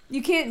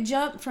 You can't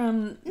jump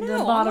from the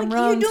bottom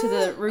rung to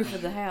the roof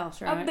of the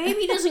house, right? A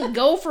baby doesn't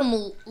go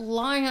from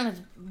lying on its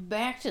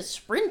back to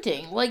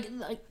sprinting. Like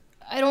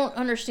I don't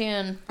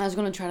understand. I was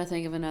going to try to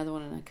think of another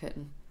one, and I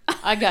couldn't.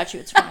 I got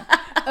you. It's fine.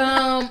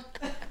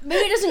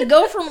 Baby doesn't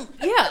go from,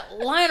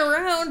 lying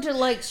around to,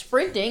 like,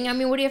 sprinting. I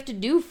mean, what do you have to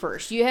do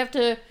first? You have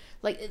to...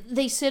 Like,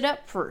 they sit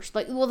up first.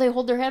 Like, well, they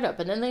hold their head up,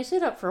 and then they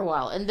sit up for a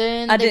while, and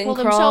then they pull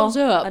themselves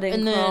up. I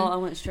didn't crawl. I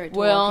went straight to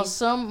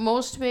walking.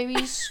 Most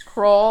babies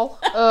crawl.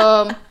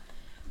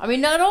 I mean,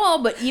 not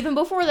all, but even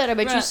before that, I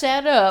bet you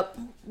sat up,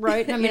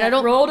 right? I mean,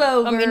 rolled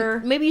over. I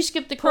mean, maybe you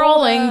skipped the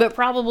crawling, but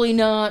probably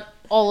not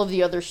all of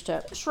the other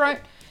steps,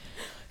 right?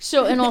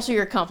 So, and also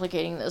you're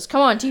complicating this.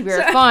 Come on,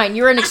 T-Bear, fine.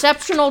 You're an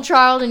exceptional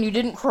child and you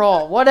didn't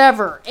crawl.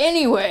 Whatever.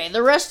 Anyway,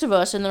 the rest of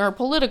us in our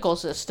political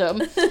system,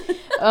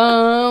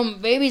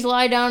 babies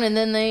lie down and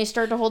then they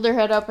start to hold their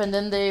head up and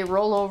then they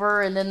roll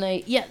over and then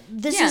they...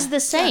 This is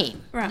the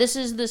same. Right. This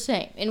is the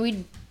same.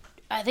 And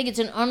I think it's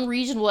an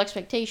unreasonable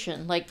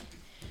expectation. Like,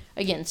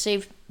 again,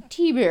 save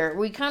T-Bear.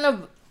 We kind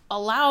of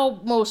allow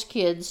most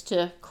kids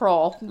to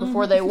crawl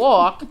before they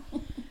walk.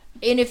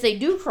 And if they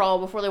do crawl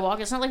before they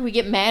walk, it's not like we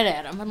get mad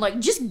at them. I'm like,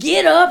 just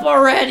get up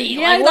already.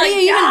 Yeah, like, what are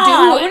you even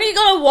doing? When are you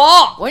going to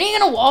walk? When are you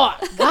going to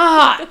walk?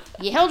 God,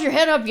 you held your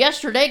head up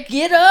yesterday.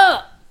 Get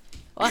up.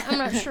 Well, I'm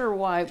not sure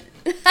why.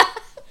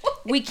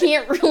 We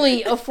can't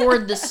really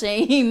afford the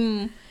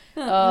same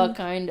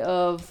kind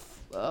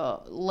of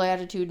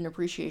latitude and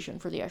appreciation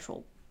for the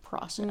actual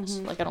process.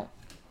 Like, I don't...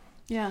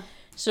 Yeah.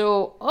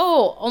 So,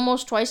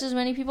 almost twice as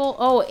many people.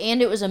 Oh,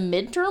 and it was a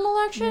midterm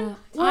election? Yeah.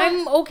 Well,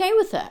 I'm okay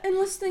with that. And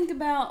let's think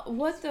about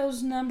what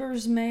those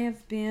numbers may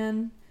have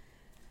been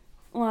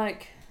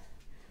like...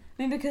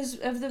 I mean, because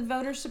of the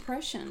voter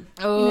suppression,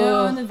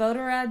 and the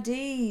voter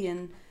ID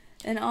and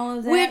all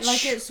of that.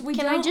 Which, like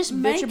can I just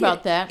bitch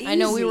about that? Easy. I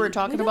know we were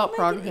talking about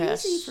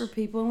progress. It easy for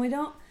people, and we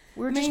don't.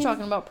 We're just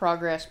talking about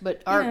progress,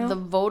 but the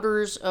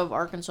voters of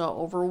Arkansas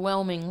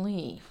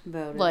overwhelmingly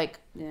voted, like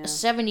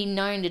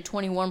 79 to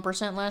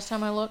 21% last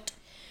time I looked,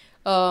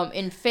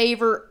 in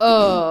favor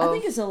of. I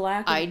think it's a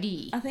lack of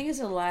ID. I think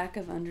it's a lack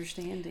of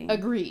understanding.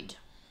 Agreed.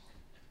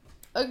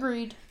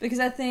 Because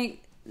I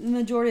think the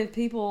majority of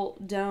people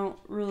don't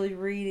really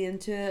read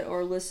into it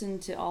or listen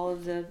to all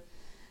of the,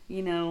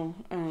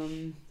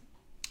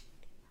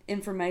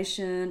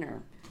 information,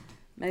 or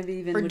maybe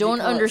even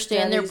don't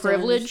understand their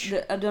privilege.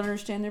 Don't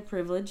understand their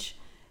privilege,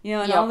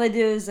 and all they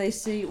do is they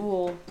see,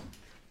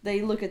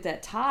 they look at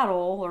that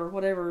title or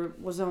whatever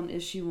was on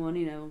issue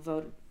 1,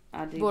 voter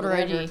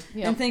ID,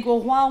 and think, well,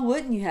 why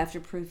wouldn't you have to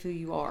prove who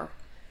you are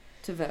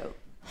to vote?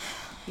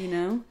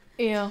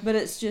 Yeah. But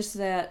it's just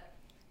that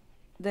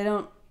they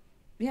don't.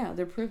 Yeah,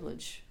 their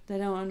privilege. They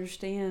don't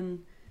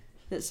understand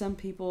that some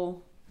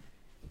people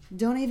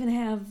don't even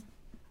have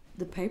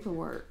the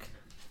paperwork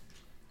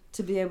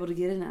to be able to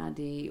get an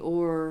ID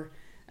or...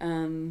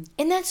 and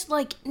that's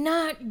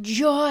not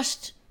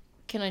just...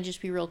 Can I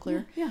just be real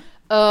clear? Yeah.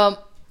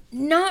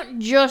 Not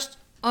just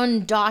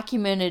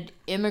undocumented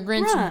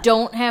immigrants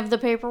don't have the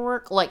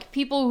paperwork. Like,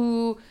 people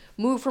who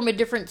move from a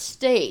different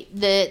state,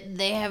 that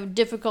they have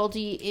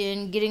difficulty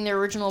in getting their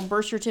original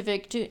birth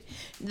certificate,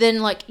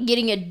 then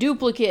getting a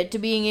duplicate to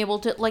being able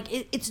to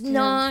it's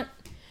not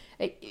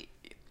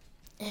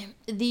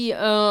the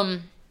all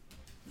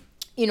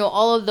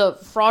of the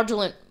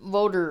fraudulent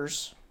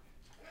voters.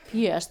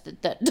 Yes,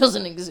 that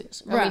doesn't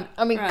exist.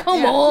 I mean,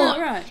 come on.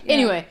 No,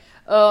 anyway,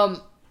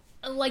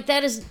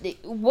 that is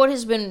what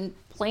has been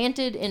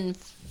planted and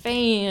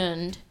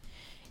fanned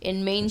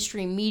in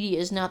mainstream media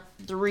is not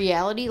the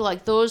reality.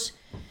 Like, those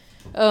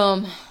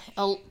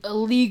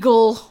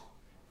illegal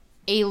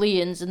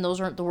aliens, and those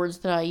aren't the words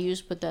that I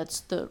use, but that's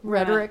the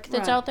rhetoric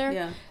that's out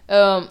there,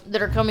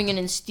 that are coming in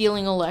and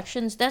stealing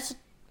elections.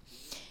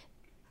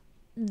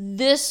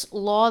 This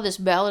law, this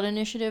ballot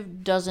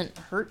initiative, doesn't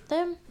hurt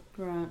them.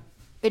 Right.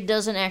 It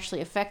doesn't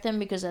actually affect them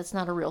because that's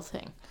not a real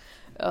thing.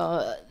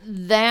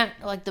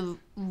 The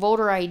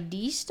voter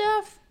ID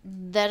stuff,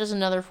 that is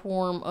another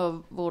form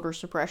of voter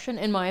suppression,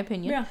 in my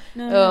opinion. Yeah,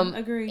 no,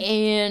 agree.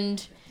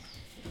 And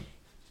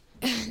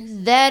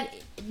that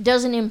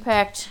doesn't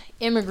impact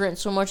immigrants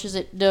so much as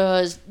it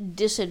does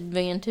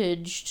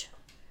disadvantaged,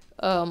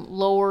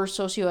 lower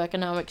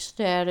socioeconomic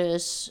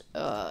status,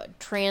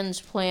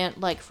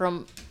 transplant,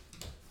 from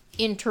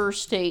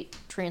interstate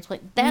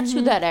transplant. That's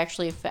who that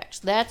actually affects.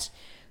 That's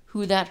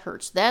who that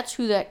hurts. That's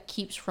who that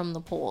keeps from the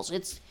polls.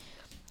 It's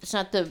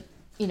not the,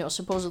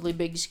 supposedly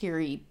big,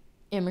 scary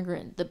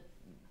immigrant.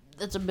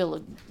 That's a bill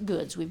of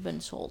goods we've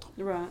been sold.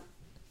 Right.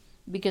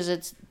 Because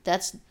this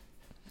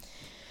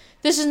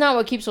is not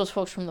what keeps those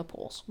folks from the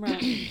polls.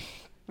 Right.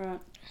 Right.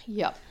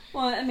 Yep.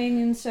 Well, I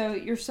mean, and so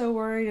you're so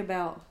worried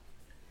about,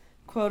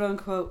 quote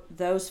unquote,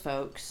 those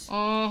folks,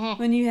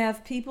 when you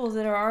have people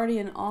that are already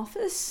in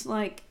office,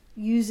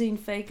 using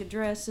fake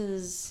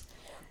addresses,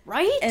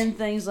 right, and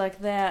things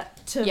like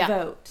that to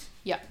vote.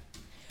 Yeah.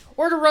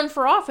 Or to run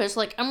for office.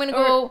 I'm going to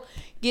go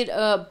get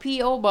a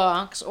P.O.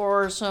 box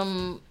or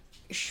some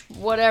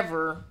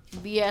whatever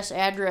BS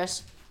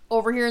address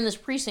over here in this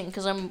precinct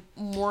because I'm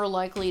more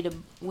likely to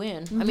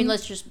win. I mean,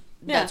 that's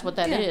what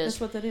that is.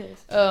 That's what that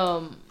is.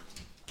 I'm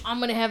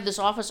going to have this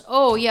office.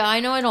 Oh, yeah, I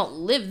know I don't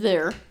live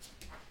there,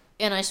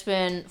 and I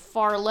spend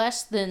far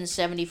less than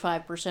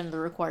 75% of the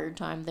required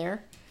time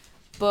there.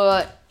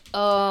 But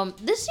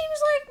this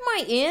seems like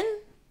my in.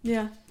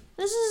 Yeah.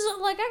 This is,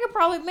 I could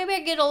probably, maybe I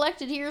get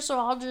elected here, so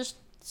I'll just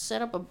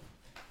set up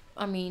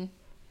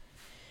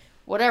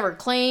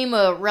claim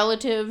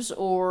relatives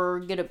or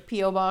get a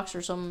P.O. box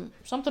or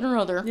something or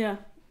other. Yeah.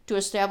 To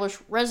establish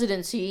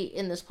residency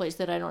in this place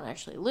that I don't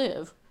actually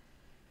live.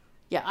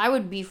 Yeah, I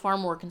would be far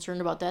more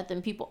concerned about that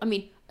than people. I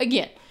mean,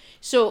 again,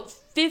 so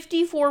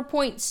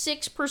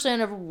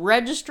 54.6% of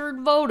registered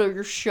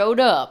voters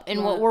showed up,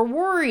 and what we're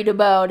worried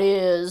about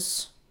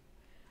is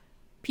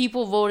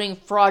people voting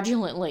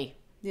fraudulently.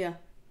 Yeah.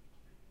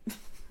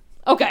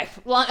 Okay,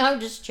 well, I'm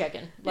just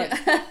checking.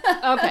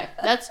 Okay,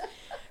 that's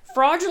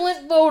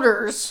fraudulent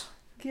voters,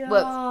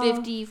 but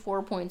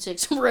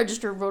 54.6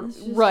 registered voters.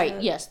 Right,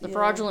 yes, the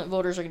fraudulent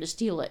voters are going to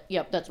steal it.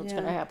 Yep, that's what's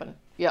going to happen.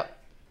 Yep.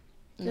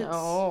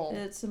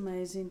 It's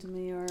amazing to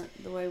me,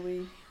 the way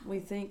we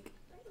think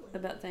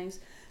about things.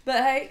 But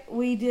hey,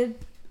 we did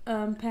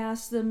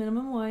pass the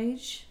minimum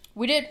wage.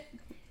 We did.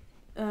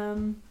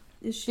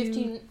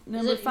 Issue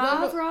number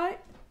 5, right?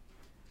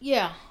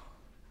 Yeah.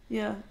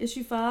 Yeah,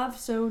 issue 5.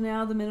 So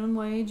now the minimum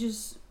wage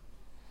is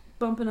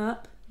bumping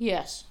up.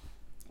 Yes.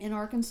 In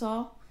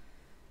Arkansas.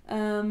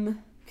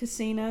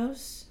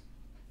 Casinos.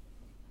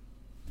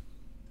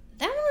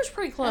 That one was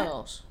pretty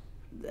close.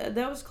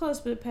 That was close,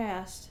 but it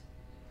passed.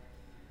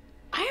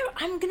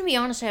 I'm going to be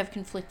honest, I have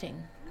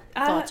conflicting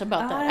thoughts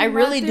about that. I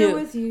really do.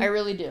 With you. I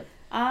really do.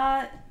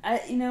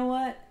 You know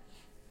what?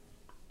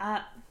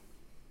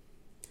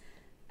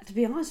 To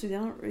be honest with you,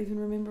 I don't even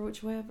remember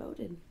which way I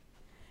voted.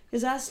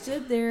 Because I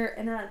stood there,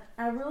 and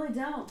I really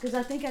don't, because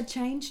I think I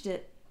changed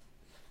it.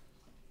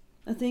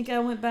 I think I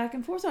went back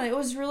and forth on it. It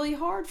was really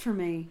hard for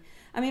me.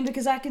 I mean,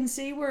 because I can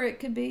see where it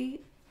could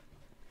be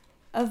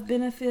of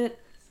benefit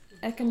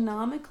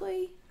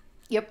economically.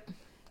 Yep.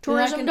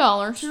 Tourism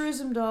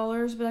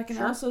dollars, but I can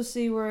also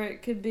see where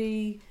it could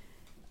be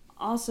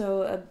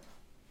also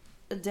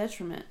a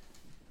detriment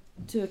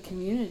to a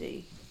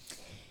community.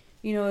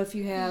 You know, if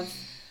you have...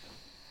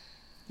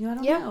 I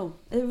don't know.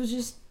 It was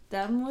just...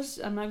 That one was...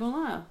 I'm not going to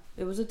lie.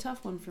 It was a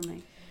tough one for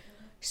me.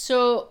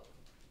 So...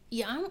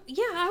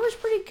 I was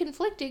pretty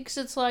conflicted because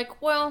it's like,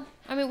 well,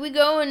 I mean, we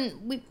go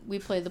and we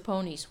play the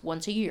ponies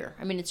once a year.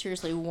 I mean, it's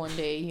seriously one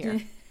day a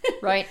year,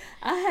 right?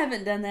 I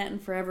haven't done that in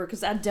forever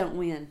because I don't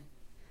win.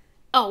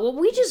 Oh, well,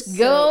 we just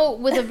go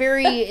with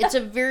it's a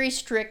very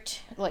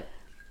strict, like,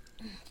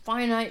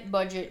 finite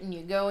budget, and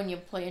you go and you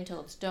play until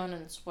it's done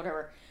and it's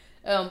whatever.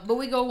 But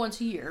we go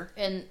once a year,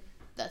 and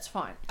that's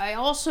fine. I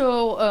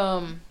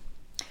also,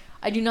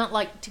 I do not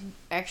like to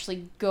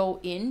actually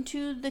go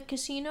into the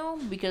casino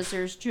because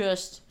there's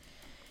just...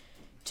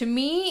 To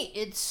me,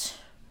 it's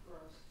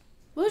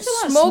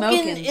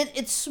smoking.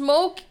 It's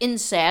smoke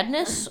and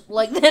sadness.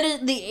 Like that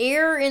is the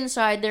air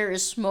inside there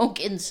is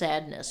smoke and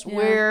sadness. Yeah.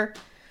 Where,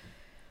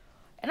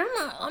 and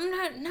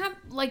I'm not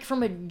like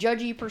from a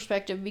judgy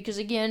perspective because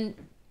again,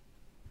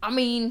 I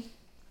mean,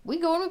 we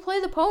go and we play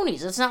the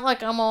ponies. It's not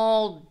like I'm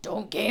all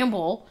don't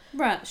gamble.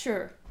 Right.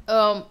 Sure.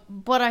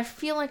 But I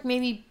feel like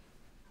maybe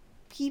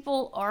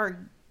people are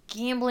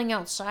gambling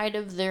outside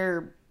of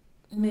their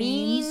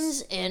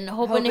means and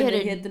hoping to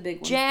hit the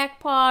big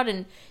jackpot,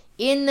 and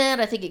in that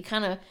I think it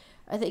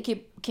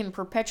can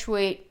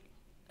perpetuate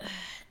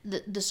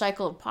the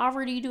cycle of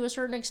poverty to a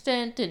certain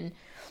extent,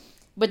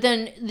 but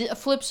then the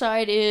flip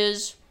side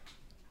is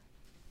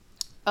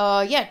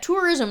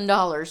tourism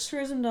dollars,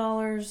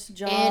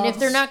 jobs, and if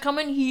they're not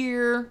coming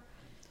here,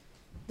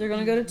 they're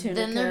gonna go to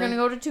Tunica,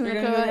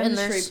 and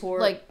there's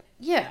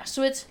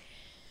so it's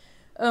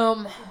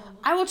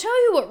I will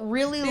tell you what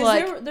really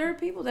there are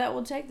people that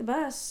will take the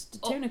bus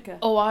to Tunica.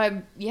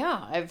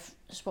 I've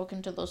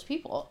spoken to those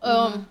people.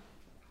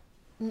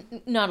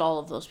 Not all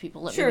of those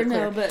people. Let me be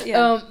clear.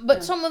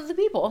 But some of the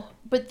people.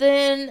 But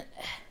then,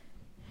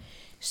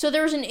 so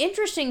there was an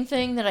interesting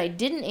thing that I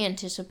didn't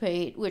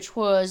anticipate, which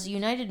was the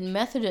United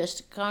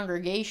Methodist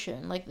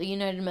congregation, like the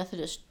United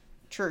Methodist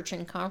Church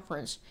and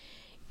Conference.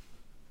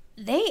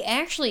 They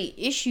actually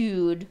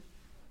issued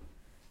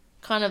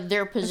kind of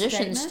their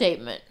position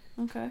statement.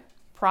 Okay.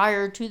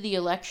 Prior to the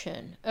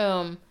election.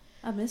 I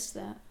missed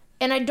that.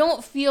 And I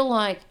don't feel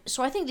like...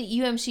 So I think the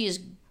UMC is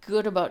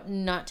good about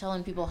not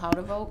telling people how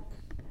to vote.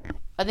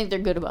 I think they're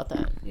good about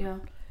that. Yeah.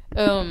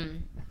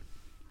 And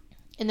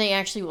they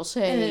actually will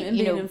say... And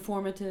being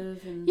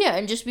informative. Yeah,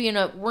 and just being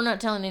we're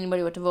not telling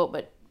anybody what to vote,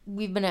 but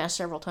we've been asked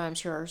several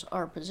times, here's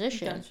our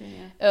position. Gotcha,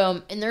 yeah.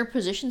 And their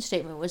position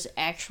statement was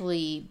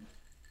actually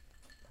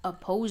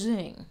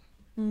opposing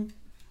the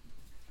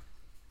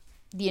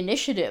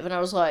initiative. And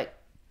I was like...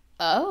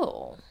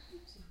 Oh.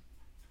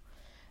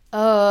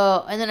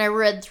 And then I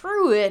read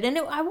through it, and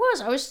I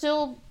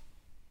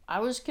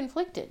was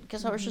conflicted,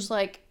 because I was just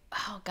like,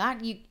 oh,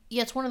 God,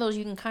 it's one of those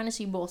you can kind of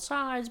see both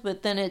sides,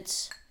 but then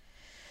it's,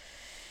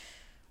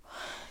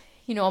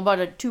 about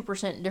a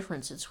 2%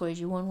 difference. It sways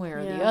you one way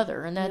or the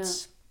other, and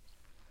that's,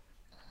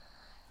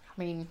 I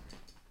mean,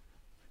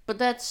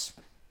 but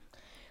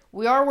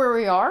we are where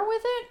we are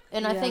with it,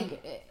 and I think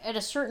at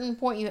a certain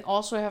point you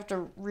also have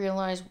to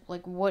realize,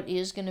 like, what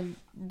is going to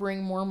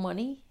bring more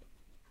money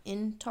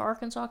into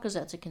Arkansas, because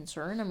that's a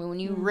concern. I mean, when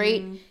you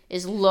rate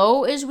as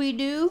low as we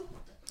do...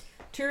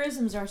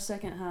 Tourism's our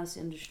second highest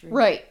industry.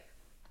 Right.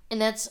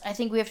 And I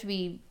think we have to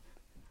be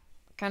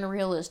kind of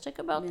realistic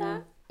about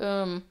that.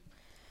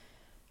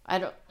 I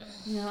don't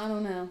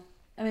know.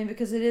 I mean,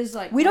 because it is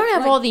like... We don't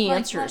have all the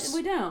answers.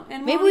 We don't.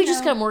 And maybe we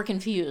just got more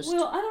confused.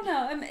 Well, I don't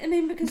know. I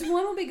mean, because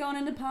one will be going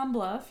into Pine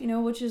Bluff,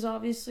 which is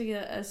obviously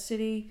a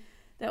city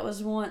that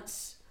was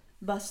once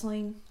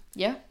bustling.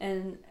 Yeah.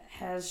 And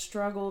has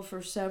struggled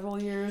for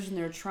several years, and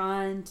they're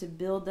trying to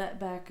build that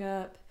back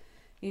up,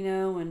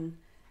 and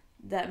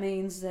that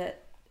means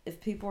that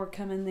if people are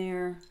coming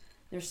there,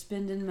 they're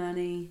spending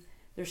money,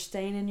 they're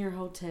staying in your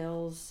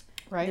hotels,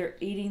 right? They're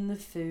eating the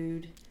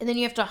food. And then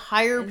you have to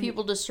hire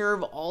people to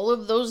serve all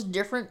of those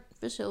different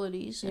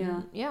facilities.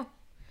 And,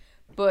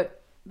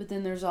 But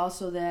then there's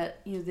also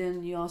that,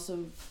 then you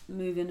also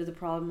move into the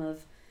problem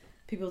of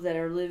people that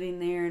are living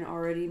there and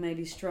already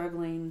maybe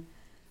struggling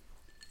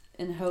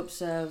in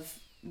hopes of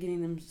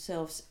getting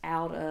themselves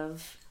out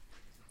of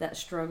that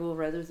struggle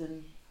rather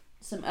than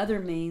some other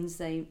means.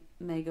 They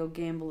may go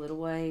gamble it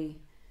away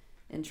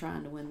in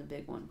trying to win the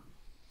big one.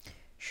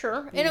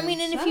 Sure. And I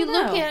mean, and if you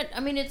look at, I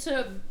mean, it's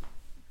a,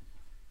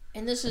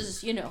 and this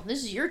is,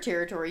 this is your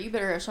territory. You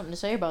better have something to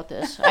say about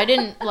this. I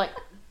didn't like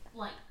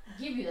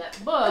give you that,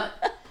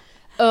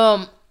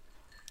 but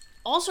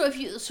also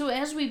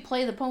as we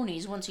play the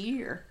ponies once a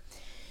year,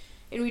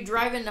 and we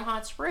drive into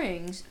Hot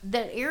Springs,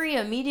 that area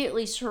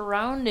immediately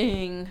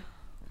surrounding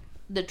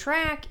the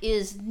track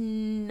is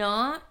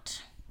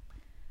not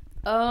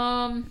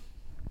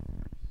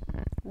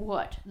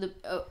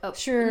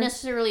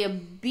necessarily a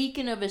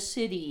beacon of a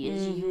city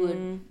as you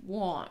would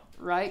want,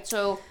 right?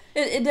 So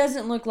it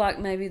doesn't look like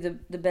maybe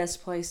the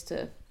best place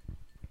to,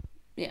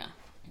 a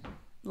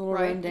little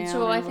right. rundown. And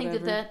so I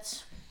think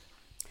that's.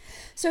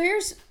 So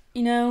here's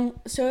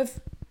so if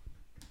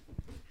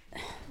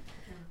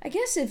I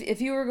guess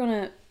if you were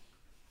gonna,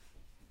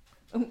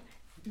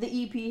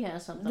 the EP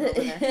has something over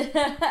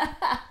there.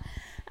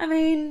 I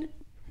mean,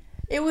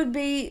 it would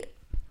be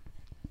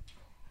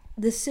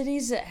the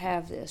cities that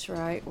have this,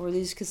 right, where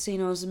these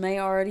casinos may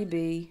already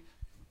be,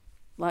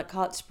 like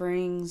Hot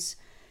Springs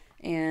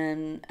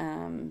and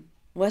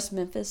West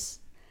Memphis,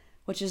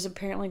 which is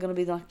apparently going to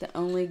be like the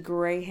only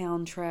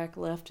Greyhound track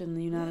left in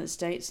the United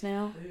States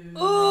now.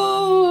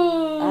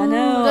 Oh, I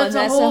know, that's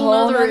a whole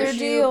other issue.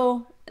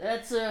 Deal.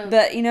 That's a.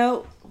 But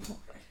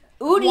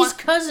Udi's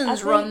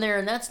cousins run there,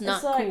 and that's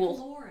not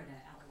cool.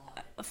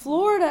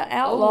 Florida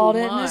outlawed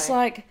it, and it's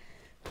like,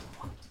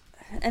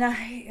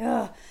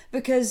 and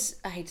because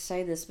I hate to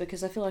say this,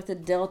 because I feel like the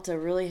Delta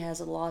really has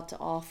a lot to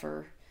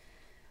offer,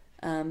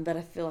 but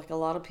I feel like a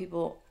lot of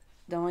people,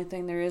 the only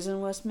thing there is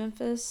in West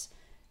Memphis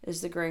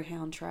is the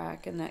Greyhound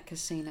track and that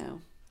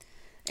casino,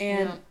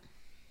 and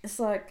it's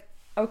like,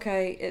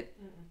 okay,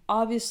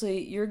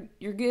 obviously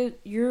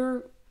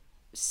your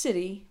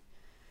city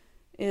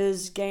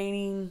is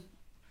gaining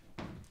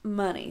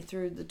money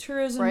through the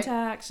tourism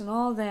tax and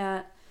all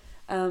that.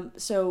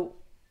 So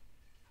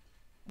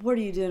what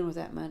are you doing with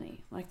that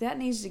money? Like, that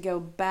needs to go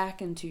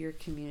back into your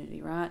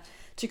community, right?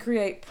 To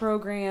create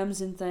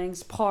programs and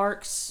things,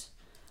 parks.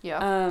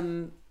 Yeah.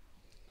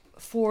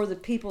 For the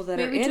people that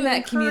maybe are in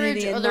that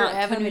community and other not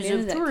avenues coming into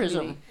of that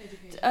tourism.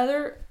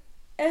 Other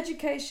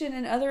education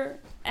and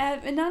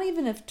and not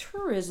even of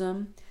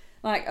tourism.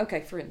 Like,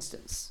 okay, for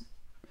instance,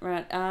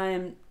 right, I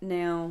am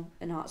now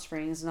in Hot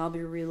Springs, and I'll be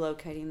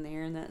relocating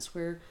there, and that's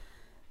where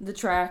the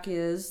track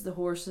is, the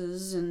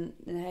horses, and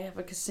they have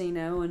a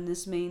casino, and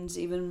this means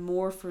even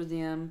more for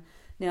them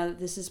now that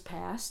this is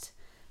passed,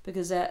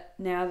 because that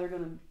now they're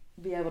going to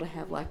be able to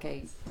have like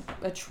a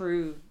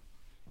true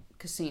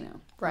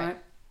casino, right?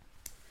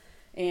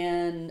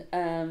 And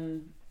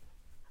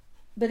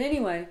but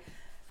anyway,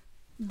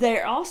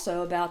 they're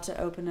also about to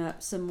open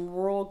up some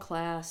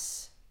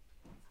world-class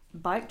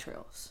bike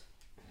trails.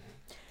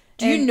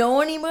 Do you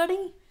know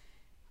anybody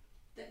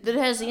that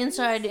has the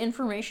inside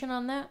information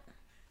on that?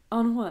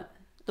 On what?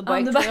 The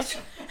bike trails?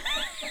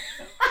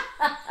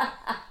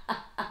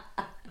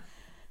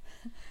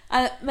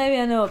 Maybe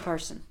I know a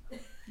person.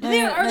 Are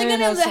they going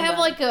to have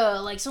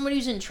like somebody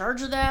who's in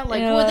charge of that?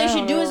 Like, what they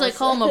should do is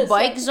call him a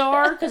bike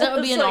czar, because that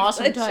would be an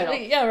awesome title.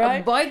 Yeah,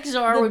 right. A bike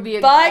czar would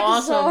be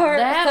awesome.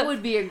 That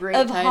would be a great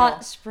title. Of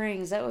Hot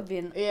Springs, that would be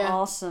an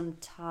awesome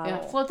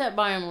title. Yeah, float that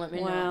by him. Let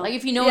me know. Like,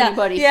 if you know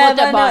anybody, float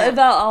that by him.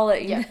 I'll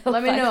let you know.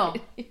 Let me know.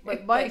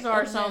 But bike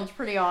czar sounds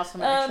pretty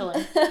awesome,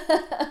 actually.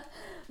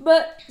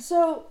 But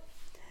so,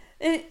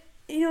 and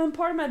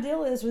part of my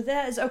deal is with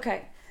that is,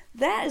 okay,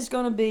 that is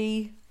going to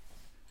be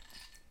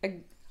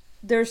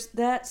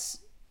that's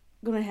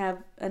going to have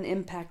an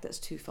impact that's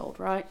twofold,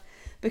 right?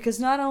 Because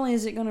not only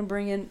is it going to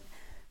bring in,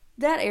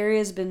 that area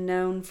has been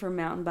known for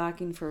mountain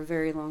biking for a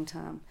very long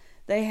time.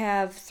 They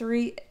have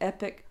 3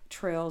 epic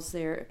trails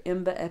there,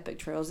 IMBA Epic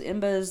Trails.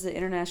 IMBA is the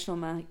International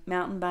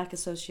Mountain Bike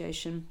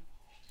Association,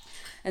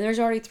 and there's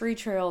already 3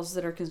 trails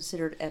that are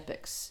considered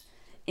epics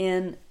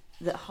in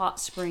the Hot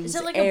Springs Is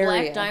it like area. a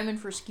black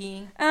diamond for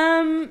skiing?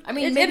 I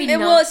mean, maybe not.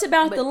 Well, it's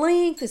about the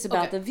length. It's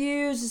about the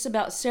views. It's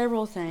about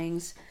several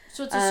things.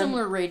 So it's a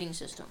similar rating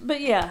system.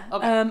 But yeah.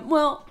 Okay.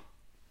 Well,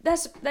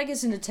 that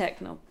gets into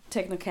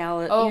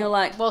technicality. Oh,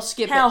 well,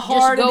 skip how it.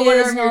 hard Just go it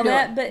is and all doing.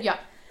 that. But yeah.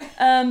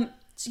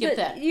 Skip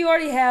that. You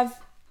already have.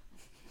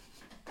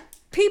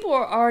 People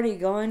are already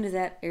going to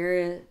that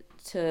area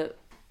to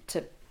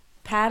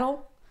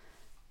paddle,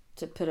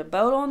 to put a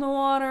boat on the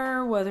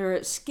water, whether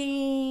it's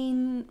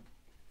skiing,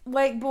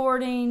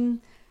 wakeboarding,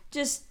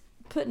 just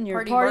putting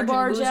your party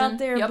barge out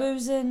there,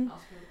 boozing,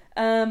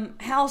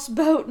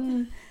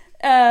 houseboating.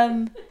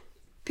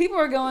 People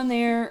are going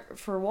there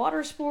for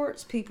water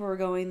sports. People are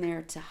going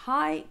there to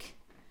hike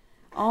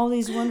all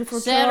these wonderful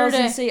trails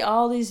and see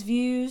all these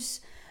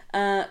views.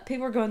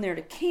 People are going there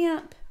to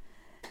camp,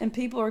 and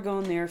people are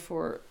going there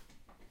for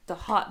the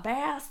hot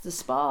bath, the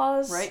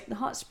spas, the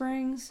hot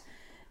springs.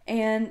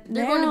 And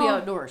they're going to be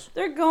outdoors.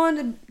 They're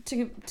going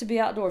to be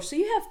outdoors. So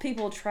you have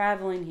people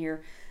traveling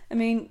here. I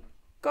mean,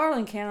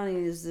 Garland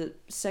County is the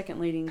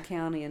second leading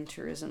county in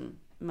tourism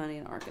money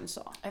in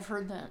Arkansas. I've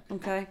heard that.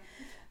 Okay.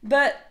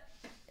 But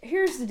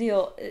here's the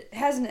deal. It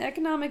has an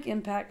economic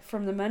impact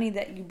from the money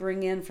that you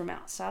bring in from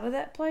outside of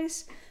that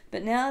place.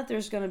 But now that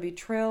there's going to be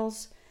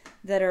trails,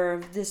 that are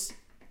of this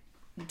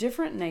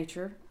different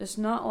nature. It's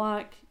not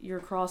like your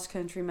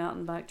cross-country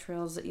mountain bike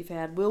trails that you've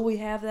had. Will we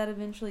have that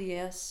eventually?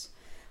 Yes.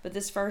 But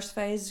this first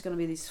phase is going to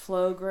be these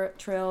flow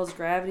trails,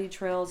 gravity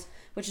trails,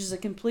 which is a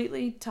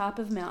completely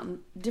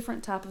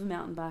different type of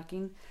mountain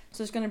biking.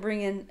 So it's going to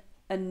bring in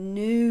a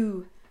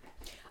new...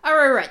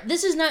 All right.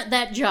 This is not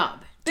that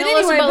job. Tell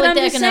us about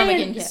the economic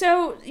impact.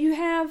 So you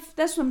have...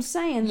 That's what I'm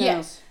saying, though.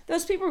 Yes.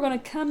 Those people are going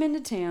to come into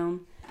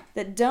town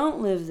that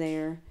don't live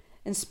there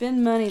and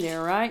spend money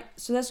there, right?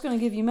 So that's going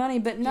to give you money.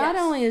 But not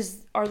only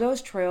are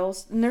those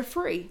trails, and they're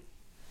free,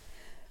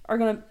 are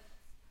going to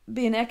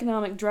be an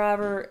economic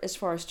driver as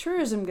far as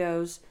tourism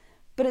goes,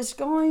 but it's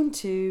going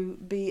to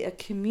be a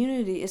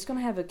community. It's going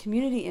to have a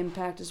community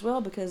impact as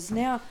well, because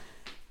now,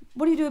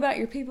 what do you do about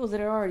your people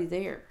that are already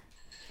there,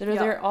 that are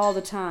there all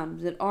the time,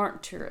 that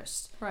aren't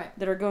tourists, right?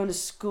 That are going to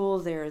school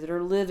there, that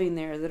are living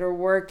there, that are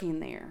working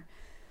there?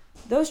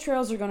 Those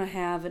trails are going to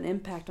have an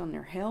impact on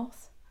their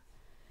health.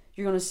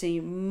 You're going to see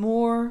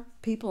more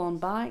people on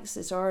bikes.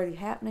 It's already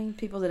happening.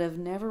 People that have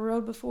never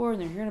rode before,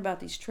 and they're hearing about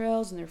these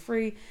trails, and they're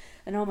free.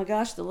 And oh my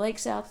gosh, the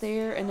lake's out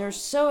there, and they're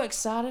so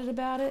excited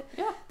about it.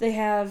 Yeah. They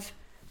have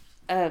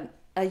a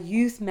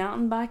youth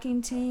mountain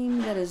biking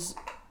team that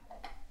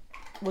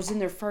was in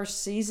their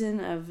first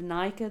season of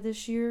NICA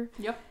this year.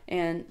 Yep.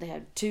 And they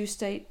have 2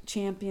 state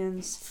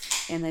champions,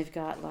 and they've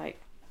got like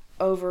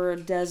over a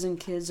dozen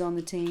kids on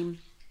the team.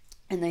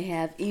 And they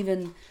have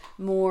even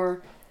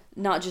more,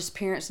 not just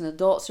parents and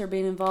adults are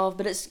being involved,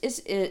 but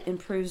it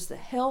improves the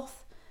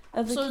health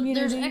of the community.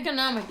 So there's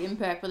economic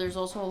impact, but there's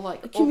also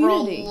like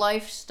overall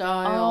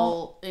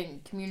lifestyle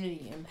and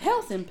community impact.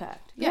 Health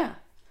impact. Yeah.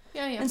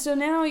 And so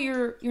now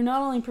you're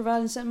not only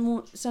providing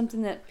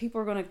something that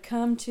people are going to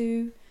come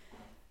to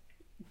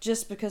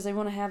just because they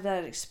want to have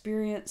that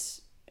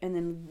experience and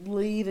then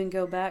leave and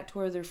go back to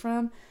where they're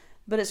from,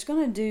 but it's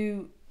going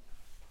to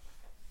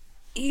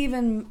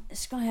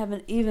have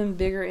an even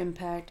bigger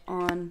impact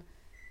on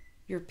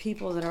your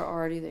people that are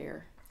already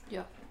there.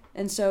 Yeah.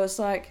 And so it's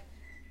like,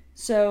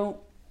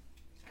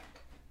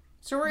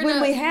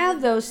 when we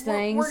have those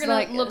things, we're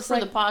going to look for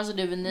the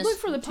positive in this. Look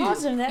for the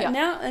positive in that.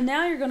 Yeah.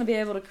 Now you're going to be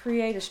able to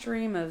create a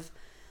stream of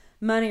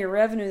money or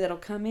revenue that'll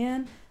come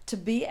in to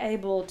be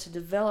able to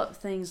develop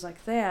things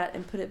like that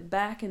and put it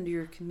back into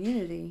your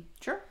community.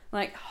 Sure.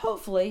 Like,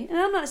 hopefully, and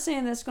I'm not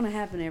saying that's going to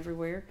happen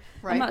everywhere.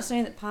 Right. I'm not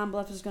saying that Pine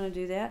Bluff is going to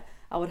do that.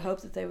 I would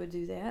hope that they would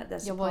do that.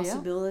 That's a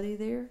possibility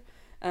there.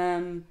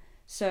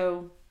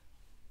 So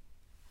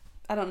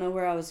I don't know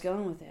where I was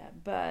going with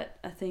that, but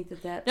I think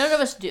that's... None of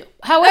us do.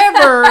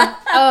 However,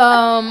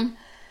 I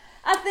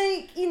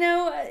think,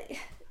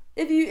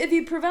 if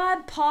you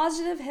provide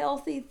positive,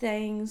 healthy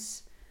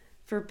things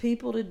for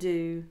people to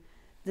do,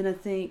 then I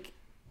think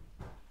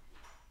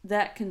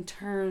that can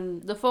turn...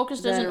 The focus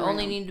doesn't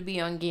only need to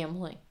be on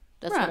gambling.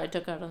 That's what I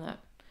took out on that.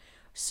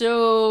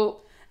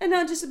 So... And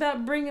not just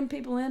about bringing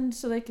people in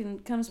so they can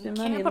come spend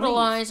money and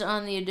capitalize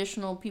on the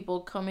additional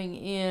people coming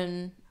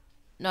in,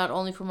 not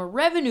only from a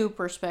revenue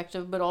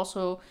perspective, but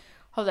also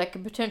how that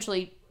could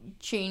potentially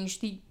change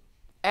the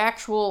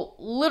actual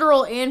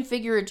literal and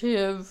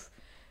figurative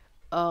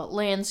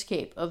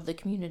landscape of the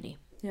community.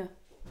 Yeah.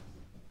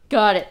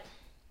 Got it.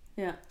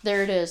 Yeah.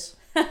 There it is.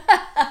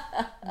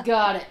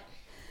 Got it.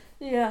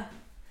 Yeah.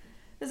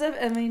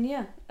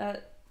 I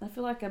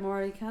feel like I'm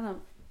already kind of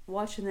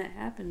watching that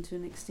happen to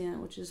an extent,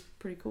 which is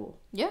pretty cool.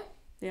 Yeah.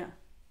 Yeah.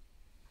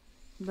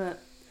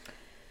 But...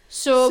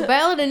 So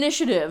ballot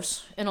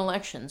initiatives in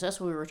elections, that's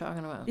what we were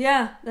talking about.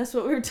 Yeah, that's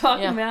what we were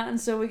talking about,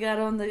 and so we got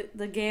on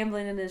the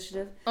gambling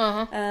initiative.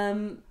 Uh-huh.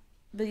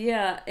 But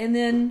yeah, and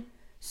then,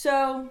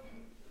 so,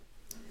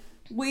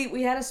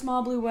 we had a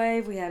small blue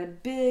wave, we had a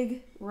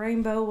big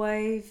rainbow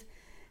wave,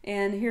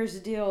 and here's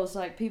the deal, it's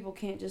like people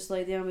can't just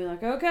lay down and be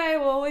like, okay,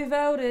 well, we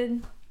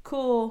voted,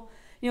 cool.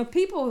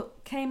 People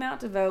came out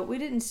to vote. We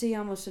didn't see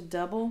almost a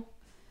double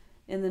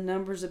in the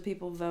numbers of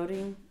people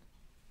voting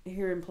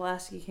here in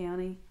Pulaski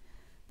County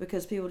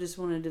because people just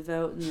wanted to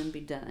vote and then be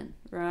done,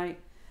 right?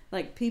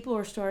 Like, people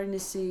are starting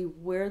to see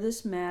where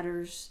this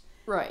matters.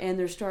 Right. And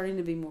they're starting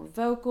to be more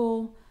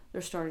vocal.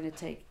 They're starting to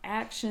take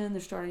action.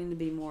 They're starting to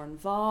be more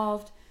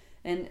involved.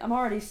 And I'm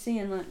already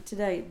seeing, like,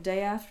 today,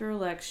 day after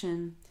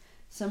election,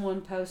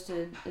 someone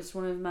posted, it's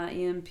one of my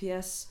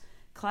EMPS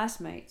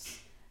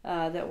classmates,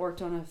 that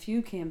worked on a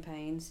few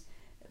campaigns,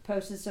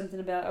 posted something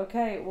about,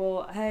 okay,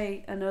 well,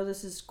 hey, I know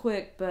this is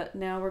quick, but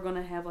now we're going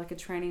to have like a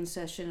training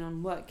session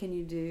on what can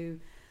you do,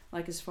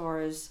 like as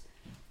far as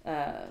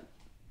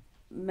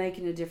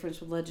making a difference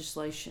with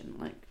legislation.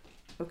 Like,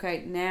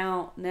 okay,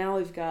 now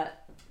we've got,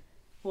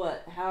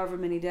 however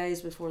many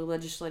days before the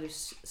legislative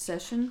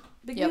session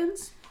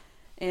begins,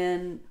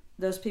 and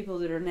those people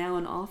that are now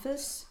in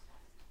office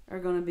are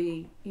going to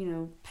be,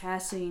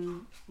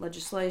 passing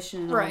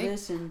legislation and all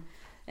this,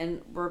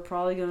 and we're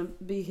probably going to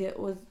be hit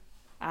with,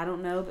 I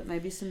don't know, but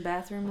maybe some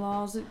bathroom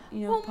laws that,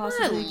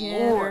 possibly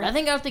again. Lord. I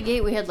think out the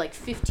gate we had like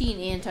 15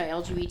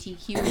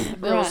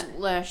 anti-LGBTQ bills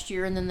last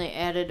year, and then they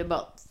added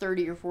about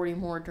 30 or 40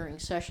 more during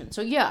session.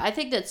 So yeah, I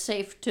think that's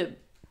safe to,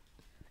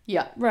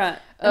 Yeah. Right.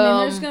 I mean,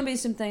 there's going to be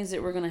some things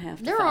that we're going to have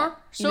to There fight, are.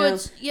 So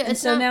it's, yeah, and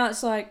it's so not, now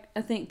it's like,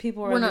 I think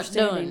people are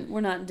understanding. Not done.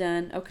 We're not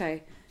done.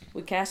 Okay.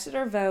 We casted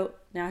our vote.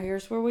 Now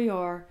here's where we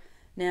are.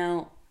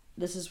 Now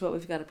this is what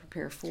we've got to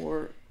prepare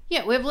for.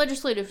 Yeah, we have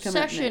legislative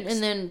session,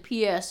 and then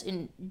P.S.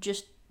 in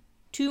just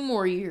 2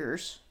 more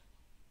years.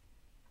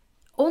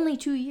 Only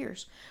 2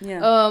 years.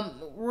 Yeah.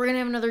 We're going to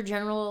have another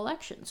general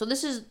election. So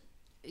this is...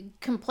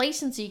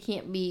 Complacency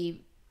can't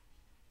be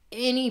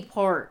any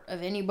part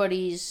of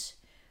anybody's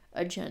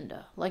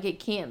agenda. Like, it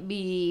can't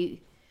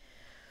be...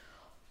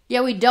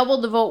 Yeah, we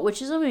doubled the vote,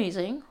 which is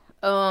amazing.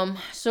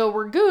 So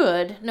we're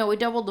good. No, we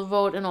doubled the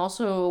vote, and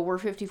also we're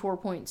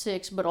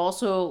 54.6, but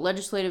also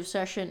legislative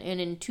session, and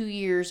in 2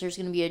 years there's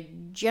going to be a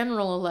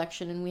general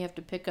election, and we have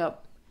to pick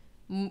up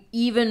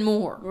even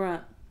more.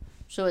 Right.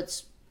 So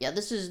it's, yeah,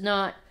 this is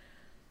not,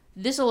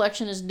 this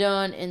election is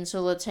done, and so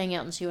let's hang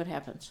out and see what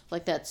happens.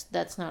 Like,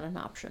 that's not an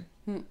option.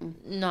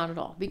 Mm-mm. Not at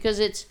all. Because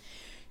it's,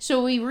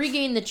 so we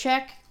regain the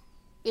check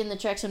in the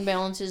checks and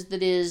balances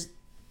that is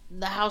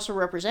the House of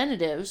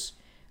Representatives,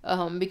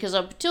 because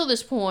up until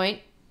this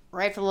point,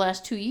 right, for the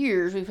last 2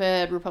 years, we've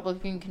had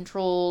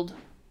Republican-controlled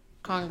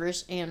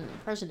Congress and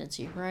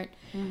presidency, right?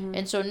 Mm-hmm.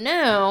 And so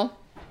now,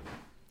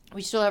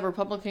 we still have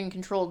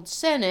Republican-controlled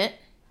Senate,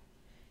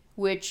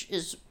 which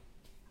is,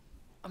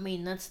 I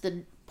mean, that's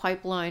the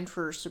pipeline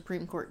for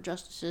Supreme Court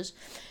justices,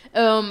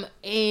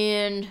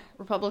 and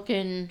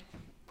Republican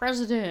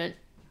president.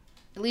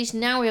 At least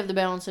now we have the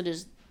balance that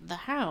is the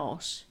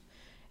House.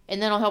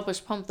 And that'll help us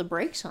pump the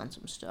brakes on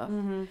some stuff.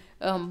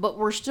 Mm-hmm. But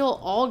we're still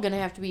all going to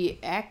have to be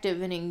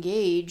active and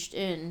engaged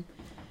in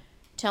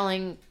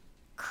telling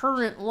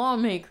current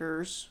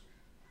lawmakers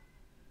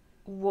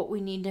what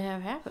we need to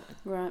have happen.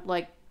 Right.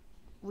 Like,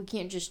 we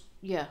can't just,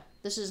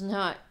 this is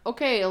not,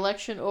 okay,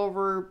 election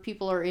over,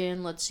 people are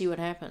in, let's see what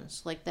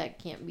happens. Like, that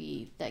can't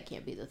be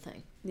the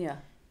thing. Yeah.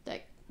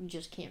 That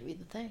just can't be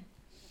the thing.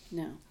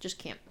 No. Just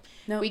can't.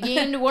 No. We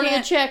gained one of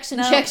the checks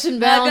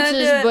and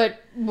balances, but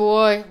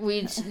boy,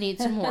 we need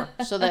some more.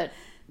 So that,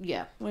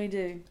 yeah. We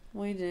do.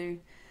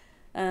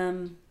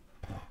 Yeah,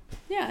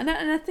 and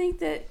I think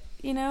that,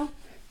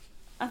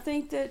 I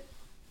think that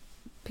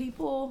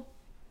people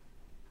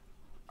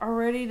are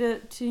ready to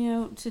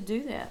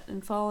do that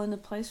and fall into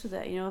place with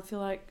that. I feel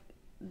like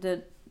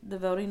the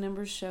voting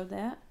numbers show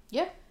that.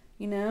 Yeah.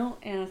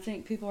 And I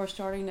think people are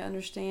starting to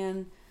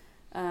understand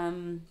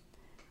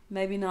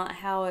maybe not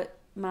how it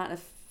might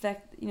affect,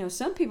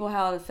 some people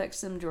how it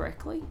affects them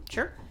directly.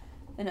 Sure.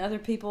 And other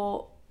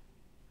people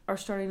are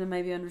starting to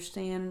maybe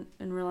understand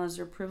and realize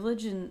their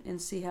privilege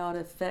and see how it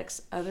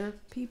affects other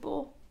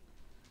people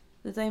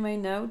that they may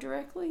know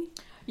directly.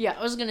 Yeah,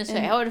 I was going to say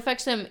how it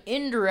affects them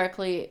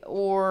indirectly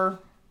or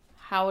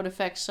how it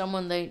affects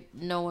someone they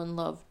know and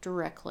love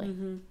directly.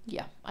 Mm-hmm.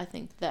 Yeah, I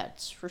think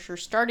that's for sure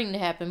starting to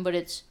happen, but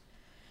it's,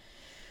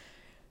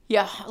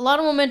 a lot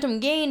of momentum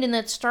gained and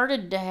that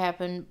started to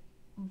happen,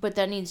 but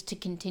that needs to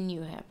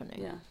continue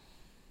happening. Yeah.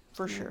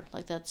 For sure.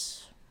 Like,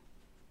 that's,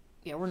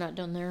 we're not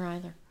done there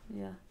either.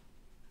 Yeah.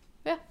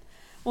 Yeah.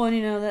 Well,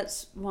 and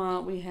that's why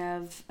we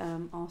have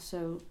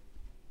also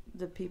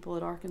the people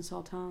at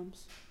Arkansas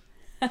Times.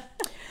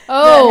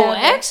 Oh,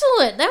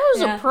 excellent! That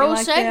was a pro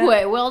segue.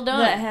 That. Well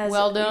done.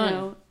 Well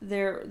done.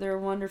 They're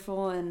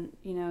wonderful, and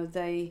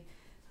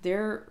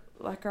they're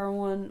like our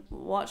one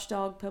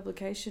watchdog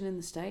publication in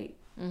the state.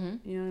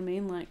 Mm-hmm. You know what I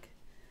mean? Like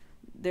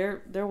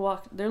they're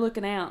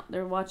looking out.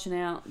 They're watching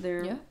out.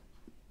 They're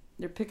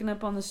picking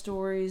up on the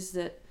stories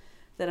that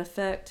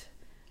affect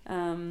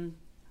some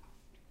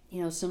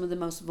of the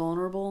most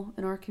vulnerable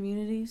in our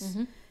communities,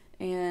 mm-hmm.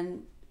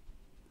 and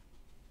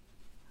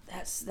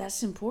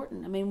that's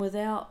important. I mean,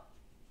 without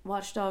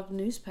watchdog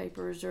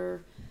newspapers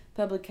or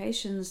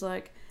publications,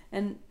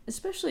 and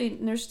especially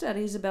there's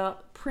studies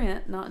about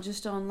print, not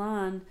just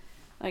online,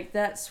 like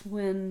that's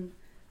when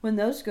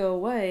those go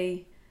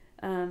away,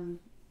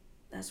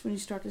 that's when you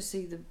start to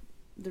see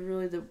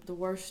the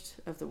worst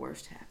of the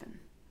worst happen.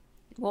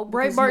 Well,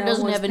 Breitbart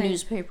doesn't have a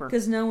newspaper.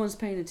 Because no one's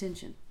paying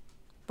attention.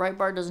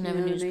 Breitbart doesn't have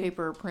a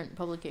newspaper or print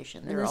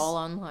publication. They're all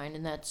online,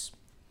 and that's...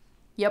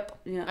 Yep,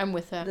 I'm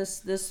with that.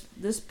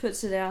 This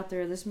puts it out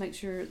there. This makes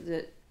sure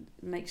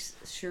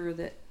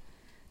that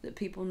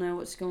people know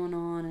what's going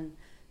on, and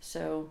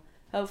so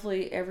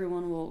hopefully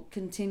everyone will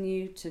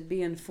continue to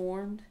be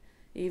informed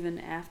even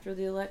after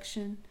the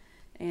election,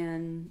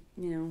 and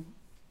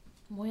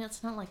Well,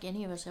 it's not like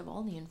any of us have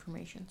all the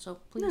information, so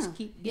please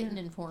keep getting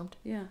informed.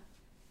 Yeah.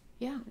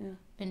 Yeah.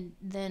 And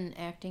then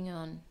acting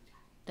on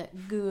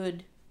that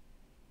good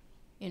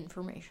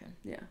information.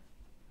 Yeah.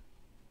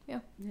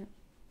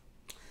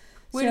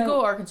 Way to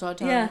go, Arkansas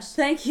Times. Yeah,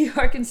 thank you,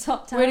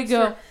 Arkansas Times. Way to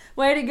go.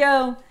 Way to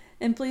go.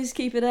 And please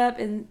keep it up.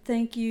 And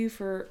thank you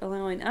for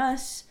allowing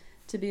us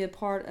to be a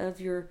part of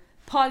your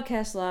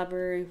podcast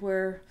library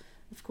where,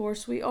 of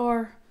course, we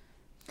are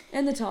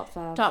in the top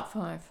 5. Top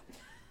 5.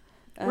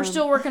 We're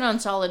still working on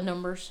solid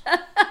numbers.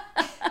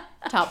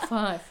 Top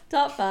 5.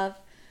 Top 5.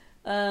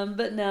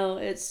 But no,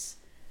 it's,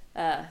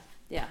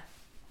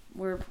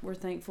 we're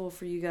thankful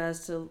for you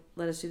guys to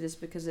let us do this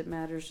because it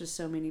matters to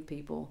so many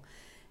people.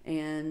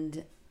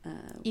 And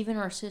even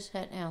our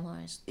cishet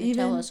allies, they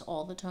tell us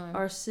all the time.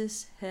 Our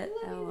cishet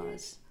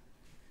allies.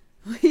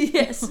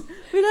 Yes,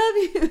 we love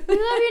you. We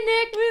love you,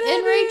 Nick,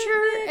 and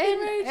Rachel,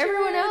 and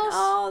everyone else,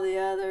 all the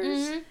others.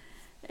 Mm-hmm.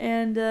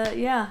 And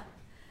yeah.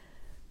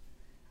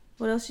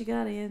 What else you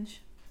got, Ange?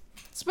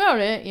 That's about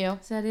it, yeah.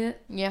 Is that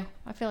it? Yeah,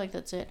 I feel like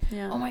that's it.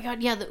 Yeah. Oh my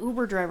God, yeah, the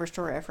Uber driver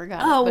story, I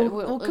forgot. Oh,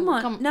 well, come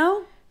on.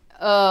 No?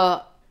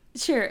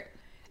 Sure.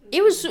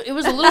 It was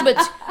a little bit.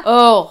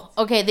 Oh,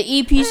 okay. The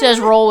EP says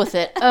roll with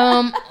it.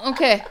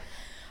 Okay.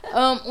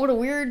 What a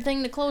weird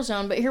thing to close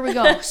on, but here we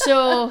go.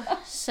 So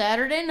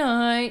Saturday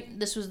night,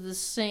 this was the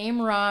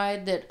same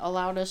ride that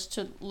allowed us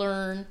to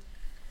learn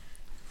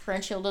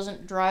French Hill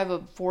doesn't drive a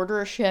Ford or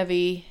a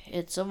Chevy;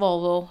 it's a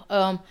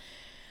Volvo.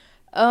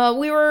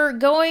 We were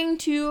going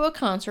to a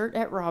concert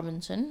at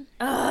Robinson.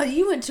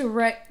 You went to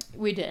Ray.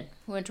 We did.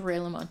 We went to Ray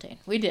LaMontagne.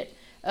 We did.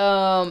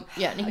 Yeah,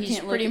 and he's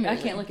pretty amazing.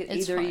 I can't look at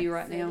either of you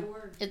right now.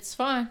 It's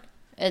fine.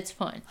 It's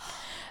fine.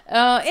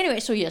 Anyway,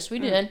 so yes, we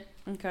did.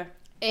 Okay.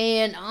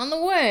 And on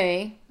the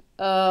way,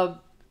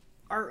 our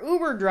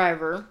Uber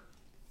driver,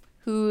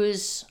 who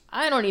is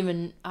I don't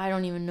even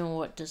know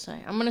what to say.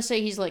 I'm gonna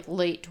say he's like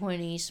late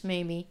 20s,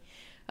 maybe,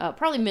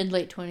 probably mid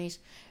late 20s,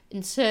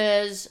 and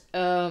says,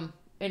 and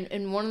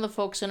one of the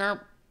folks in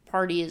our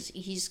party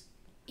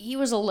he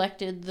was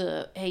elected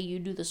the hey, you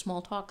do the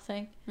small talk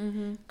thing,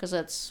 because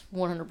that's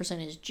 100%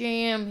 his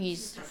jam.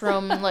 He's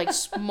from like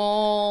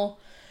small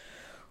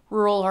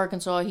rural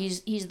Arkansas.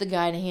 He's the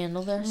guy to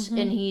handle this,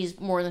 and he's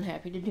more than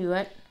happy to do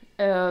it.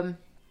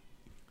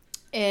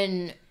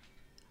 And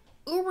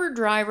Uber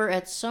driver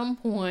at some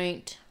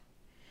point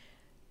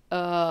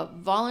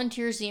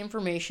volunteers the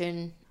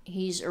information.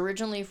 He's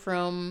originally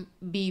from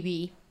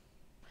BB.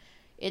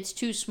 It's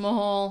too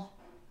small,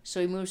 so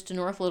he moves to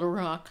North Little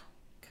Rock.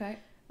 Okay.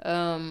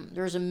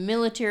 There's a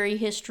military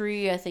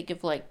history, I think,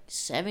 of like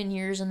 7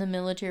 years in the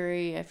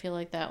military. I feel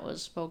like that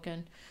was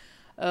spoken.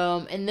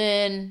 And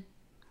then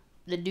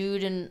the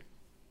dude in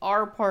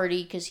our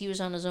party, because he was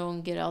on his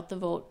own get out the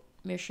vote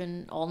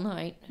mission all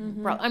night.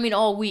 I mean,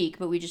 all week,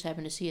 but we just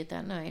happened to see it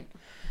that night.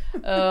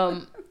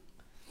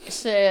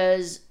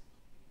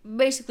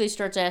 Basically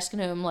starts asking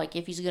him, like,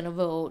 if he's going to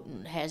vote,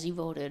 and has he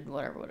voted,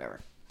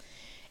 whatever.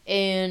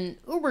 And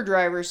Uber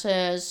driver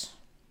says,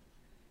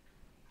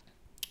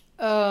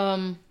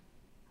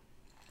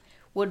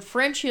 would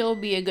French Hill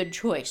be a good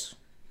choice?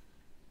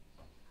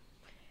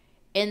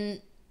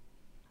 And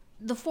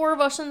the four of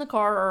us in the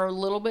car are a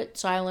little bit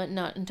silent,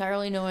 not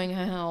entirely knowing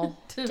how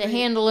to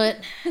handle it.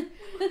 We're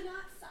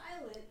not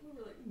silent.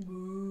 We're like,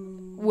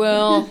 boo.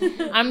 Well,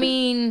 I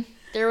mean,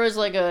 there was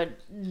like a,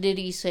 did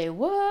he say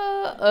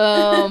what?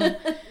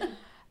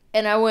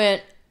 And I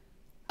went,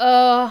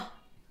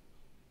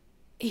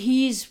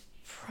 he's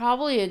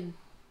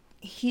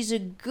a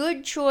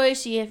good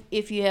choice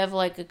if you have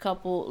like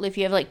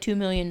 $2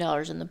 million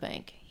in the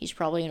bank. He's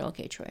probably an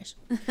okay choice.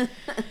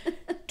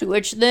 To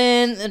which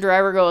then the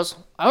driver goes,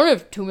 I don't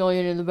have $2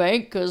 million in the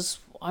bank because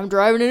I'm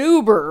driving an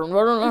Uber. And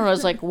I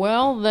was like,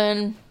 well,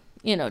 then,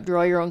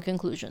 draw your own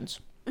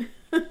conclusions.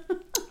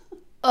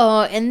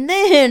 And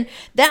then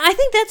I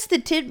think that's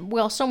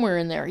the somewhere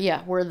in there,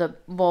 yeah, where the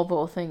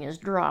Volvo thing is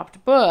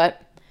dropped.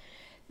 But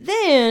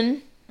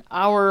then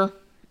our,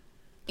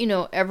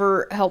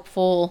 ever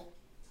helpful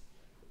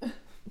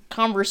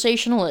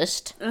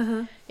conversationalist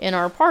in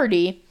our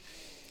party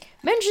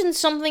mentioned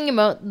something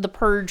about the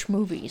Purge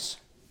movies,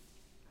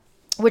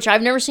 which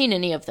I've never seen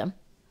any of them.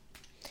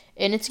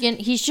 And it's again,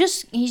 he's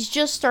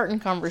just starting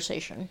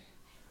conversation.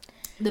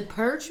 The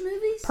Purge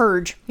movies?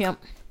 Purge, yep.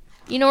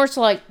 It's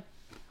like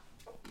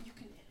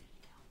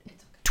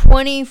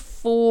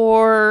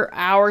 24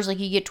 hours, like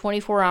you get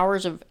 24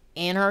 hours of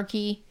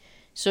anarchy.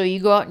 So you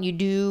go out and you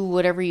do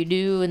whatever you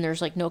do, and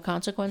there's like no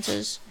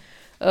consequences.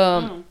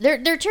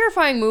 They're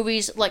terrifying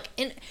movies. Like,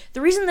 and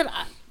the reason that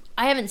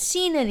I haven't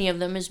seen any of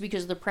them is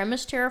because the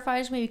premise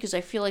terrifies me, because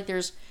I feel like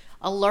there's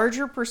a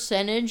larger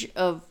percentage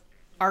of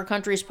our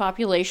country's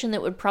population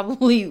that would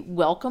probably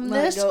welcome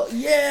this.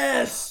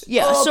 Yes.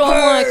 Yeah. Oh, so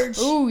Purge. I'm like,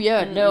 oh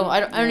yeah, no, I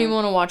don't even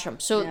want to watch them.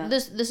 So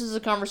this is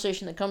a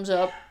conversation that comes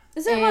up.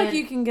 Is that like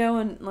you can go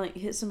and like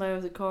hit somebody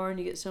with a car and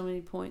you get so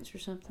many points or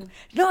something?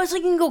 No, it's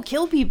like you can go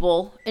kill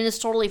people and it's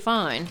totally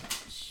fine.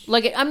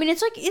 Like,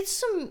 it's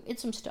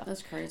some stuff.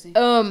 That's crazy.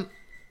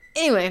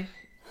 Anyway,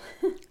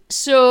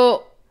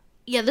 so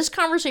yeah, this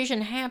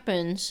conversation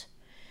happens,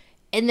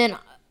 and then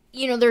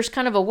there's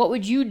kind of a what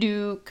would you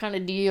do kind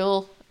of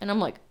deal, and I'm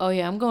like, oh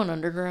yeah, I'm going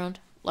underground.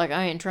 Like,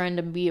 I ain't trying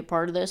to be a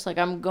part of this. Like,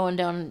 I'm going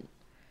down.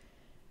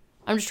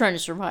 I'm just trying to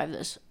survive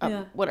this.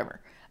 Whatever.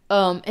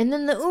 And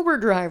then the Uber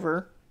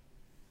driver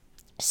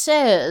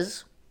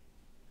says,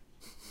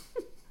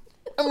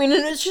 I mean,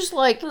 and it's just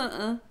like,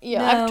 yeah,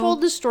 no. I've told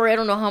this story I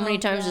don't know how many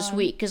times this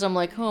week, because I'm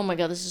like, oh my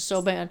God, this is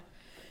so bad.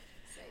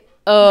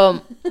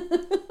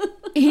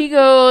 He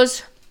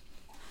goes,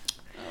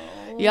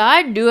 yeah,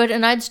 I'd do it,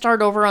 and I'd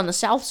start over on the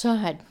south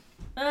side.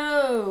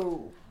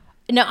 Oh.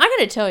 Now, I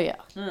gotta tell you,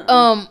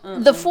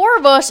 the four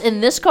of us in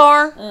this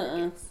car,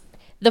 in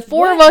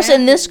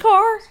this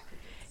car,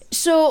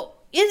 so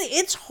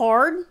it's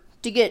hard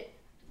to get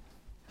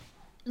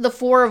the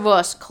four of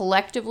us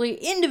collectively,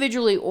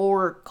 individually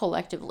or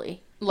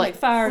collectively,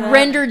 like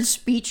rendered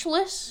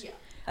speechless. Yeah.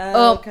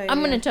 I'm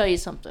going to tell you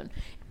something.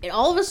 And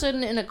all of a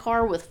sudden, in a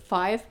car with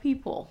 5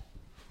 people,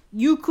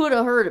 you could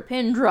have heard a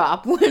pin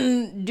drop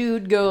when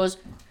dude goes,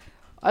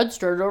 "I'd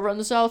started over on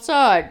the south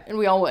side," and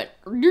we all went.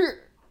 "Grr."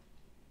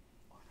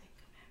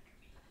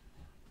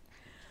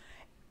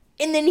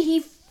 And then he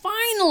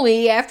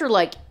finally, after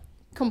like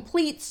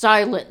complete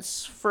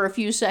silence for a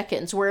few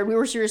seconds, where we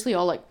were seriously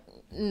all like,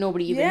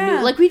 nobody even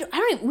knew. Like we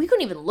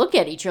couldn't even look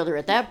at each other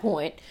at that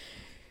point.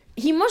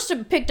 He must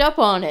have picked up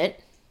on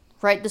it,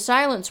 right? The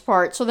silence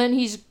part. So then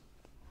he's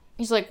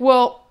like,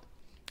 "Well,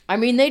 I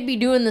mean, they'd be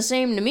doing the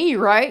same to me,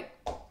 right?"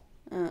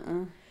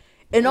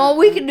 And all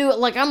we could do,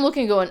 like, I'm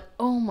looking going,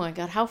 oh my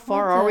God, how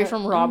far are we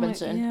from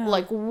Robinson?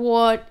 Like,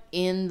 what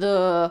in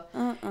the...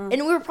 And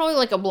we were probably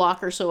like a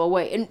block or so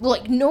away. And,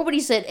 like, nobody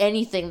said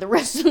anything the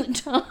rest of the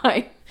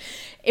time.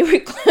 And we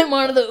climb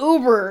onto the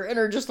Uber and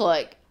are just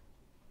like,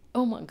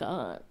 oh my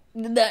God,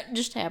 did that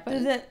just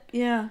happen? Did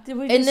we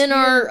and then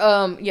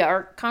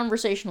our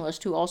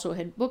conversationalist who also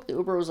had booked the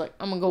Uber was like,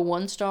 "I'm going to go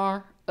 1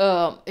 star.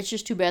 It's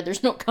just too bad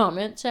there's no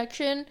comment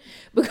section,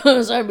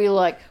 because I'd be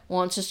like,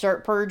 wants to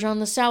start purge on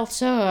the south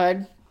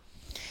side."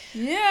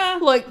 Yeah.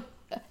 Like,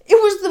 it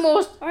was the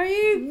most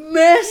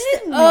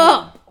messed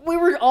up. We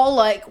were all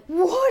like,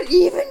 what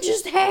even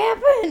just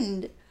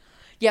happened?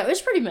 Yeah, it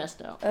was pretty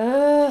messed up.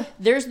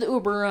 There's the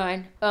Uber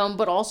ride.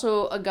 But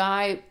also a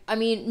guy, I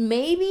mean,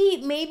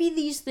 maybe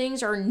these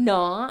things are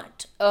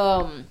not,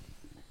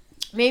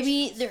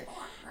 maybe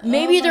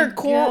they're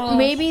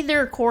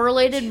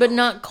correlated but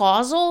not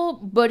causal,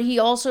 but he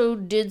also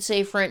did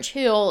say French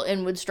Hill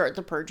and would start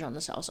the purge on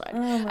the south side.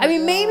 I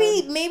mean,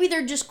 maybe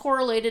they're just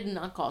correlated and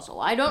not causal.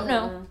 I don't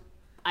know.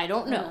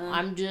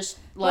 I'm just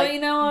like, well,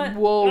 you know what?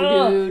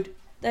 Whoa, dude.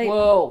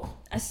 Whoa.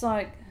 It's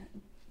like,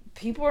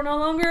 people are no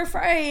longer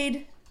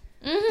afraid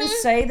to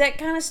say that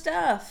kind of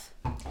stuff.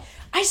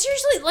 I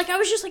seriously, like, I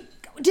was just like,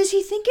 does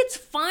he think it's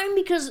fine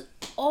because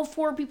all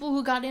 4 people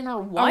who got in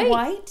are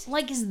white?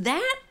 Like, is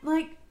that,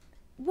 like...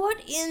 What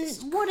in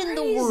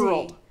the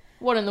world?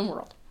 What in the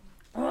world?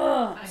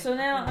 So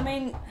now, I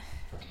mean,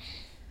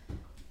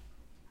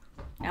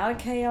 out of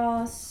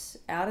chaos,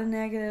 out of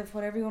negative,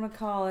 whatever you want to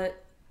call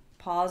it,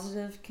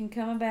 positive can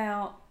come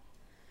about.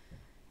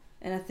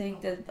 And I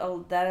think that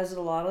that is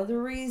a lot of the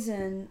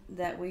reason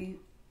that we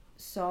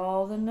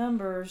saw the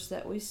numbers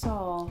that we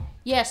saw.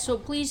 Yes, so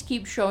please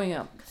keep showing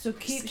up. So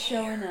keep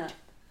showing up.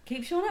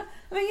 Keep showing up.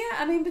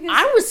 I mean, because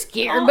I was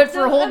scared, but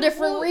for a whole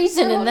different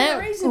reason in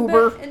that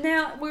Uber. And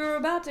now we were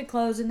about to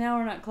close, and now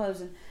we're not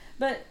closing.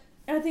 But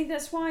I think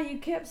that's why you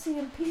kept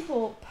seeing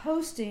people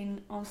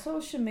posting on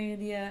social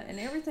media and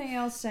everything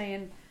else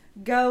saying,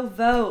 "Go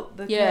vote,"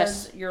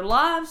 because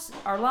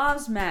our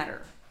lives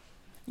matter.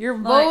 Your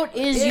vote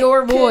is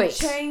your voice.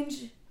 It could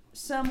change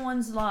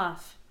someone's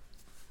life.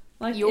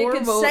 Like, your it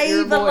could vote, save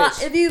your a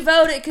life. If you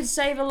vote, it could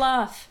save a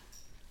life.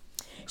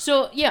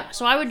 So, yeah,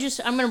 I'm going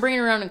to bring it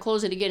around and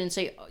close it again and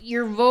say,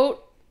 your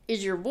vote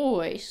is your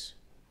voice,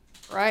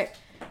 right?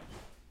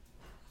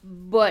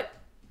 But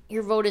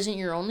your vote isn't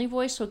your only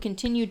voice, so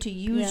continue to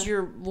use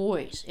your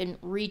voice and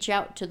reach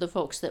out to the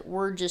folks that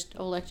were just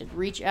elected.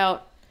 Reach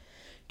out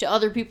to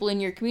other people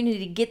in your community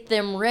to get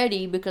them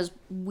ready, because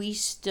we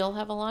still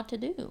have a lot to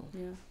do.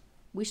 Yeah.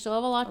 We still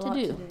have a lot to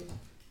do.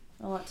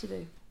 A lot to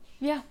do.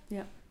 Yeah.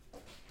 Yeah.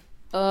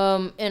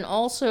 And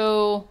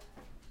also,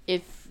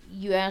 if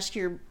you ask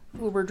your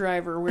Uber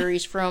driver where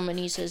he's from and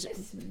he says,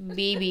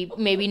 maybe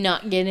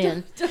not get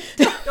in.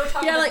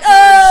 Yeah, like,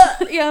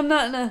 I'm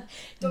not in a...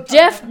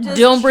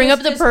 Don't bring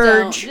up the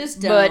purge.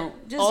 Just don't.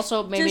 But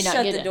also maybe just not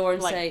shut get in. the door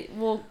and say,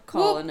 we'll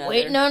call another.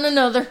 Wait, no,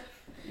 another.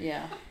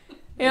 Yeah.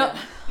 Yep.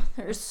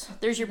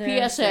 There's your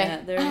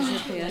PSA.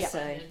 There's your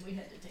PSA.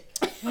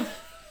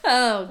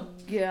 Oh,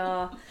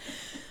 God.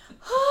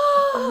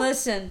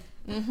 Listen.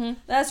 Mm-hmm.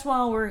 That's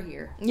why we're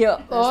here. Yeah.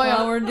 That's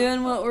why we're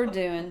doing what we're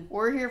doing.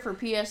 We're here for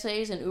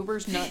PSAs and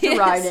Ubers not to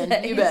ride in.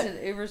 You bet. And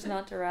Ubers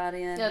not to ride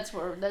in. That's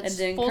and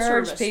to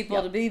encourage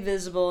people to be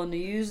visible and to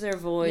use their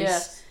voice.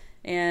 Yes.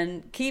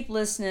 And keep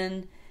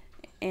listening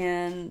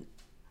and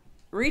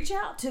reach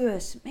out to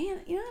us.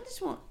 Man, I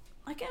just want,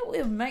 like, it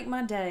would make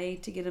my day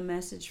to get a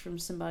message from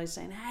somebody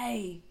saying,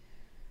 "Hey,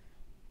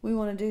 we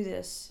want to do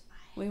this.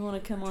 We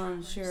want to come on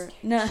and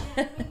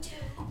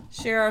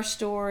share our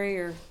story,"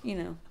 or,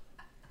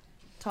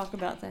 talk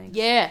about things.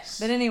 Yes.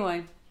 But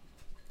anyway.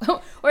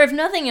 Or if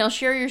nothing else,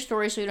 share your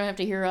story so you don't have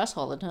to hear us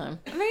all the time.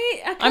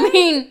 I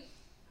mean,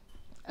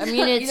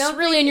 it's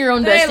really in your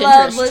own best interest. They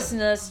love listening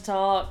to us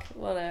talk,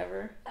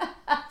 whatever.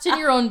 It's in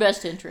your own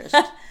best interest.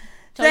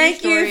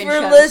 Thank you for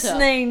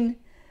listening.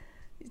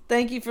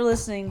 Thank you for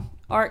listening.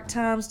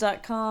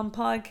 ArcTimes.com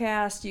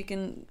podcast. You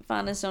can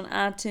find us on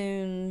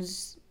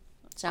iTunes.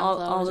 SoundCloud.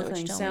 All the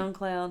things.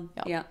 SoundCloud.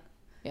 Yep.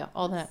 Yeah,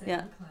 all that.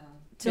 Yeah.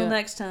 Till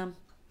next time.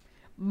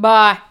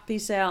 Bye.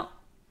 Peace out.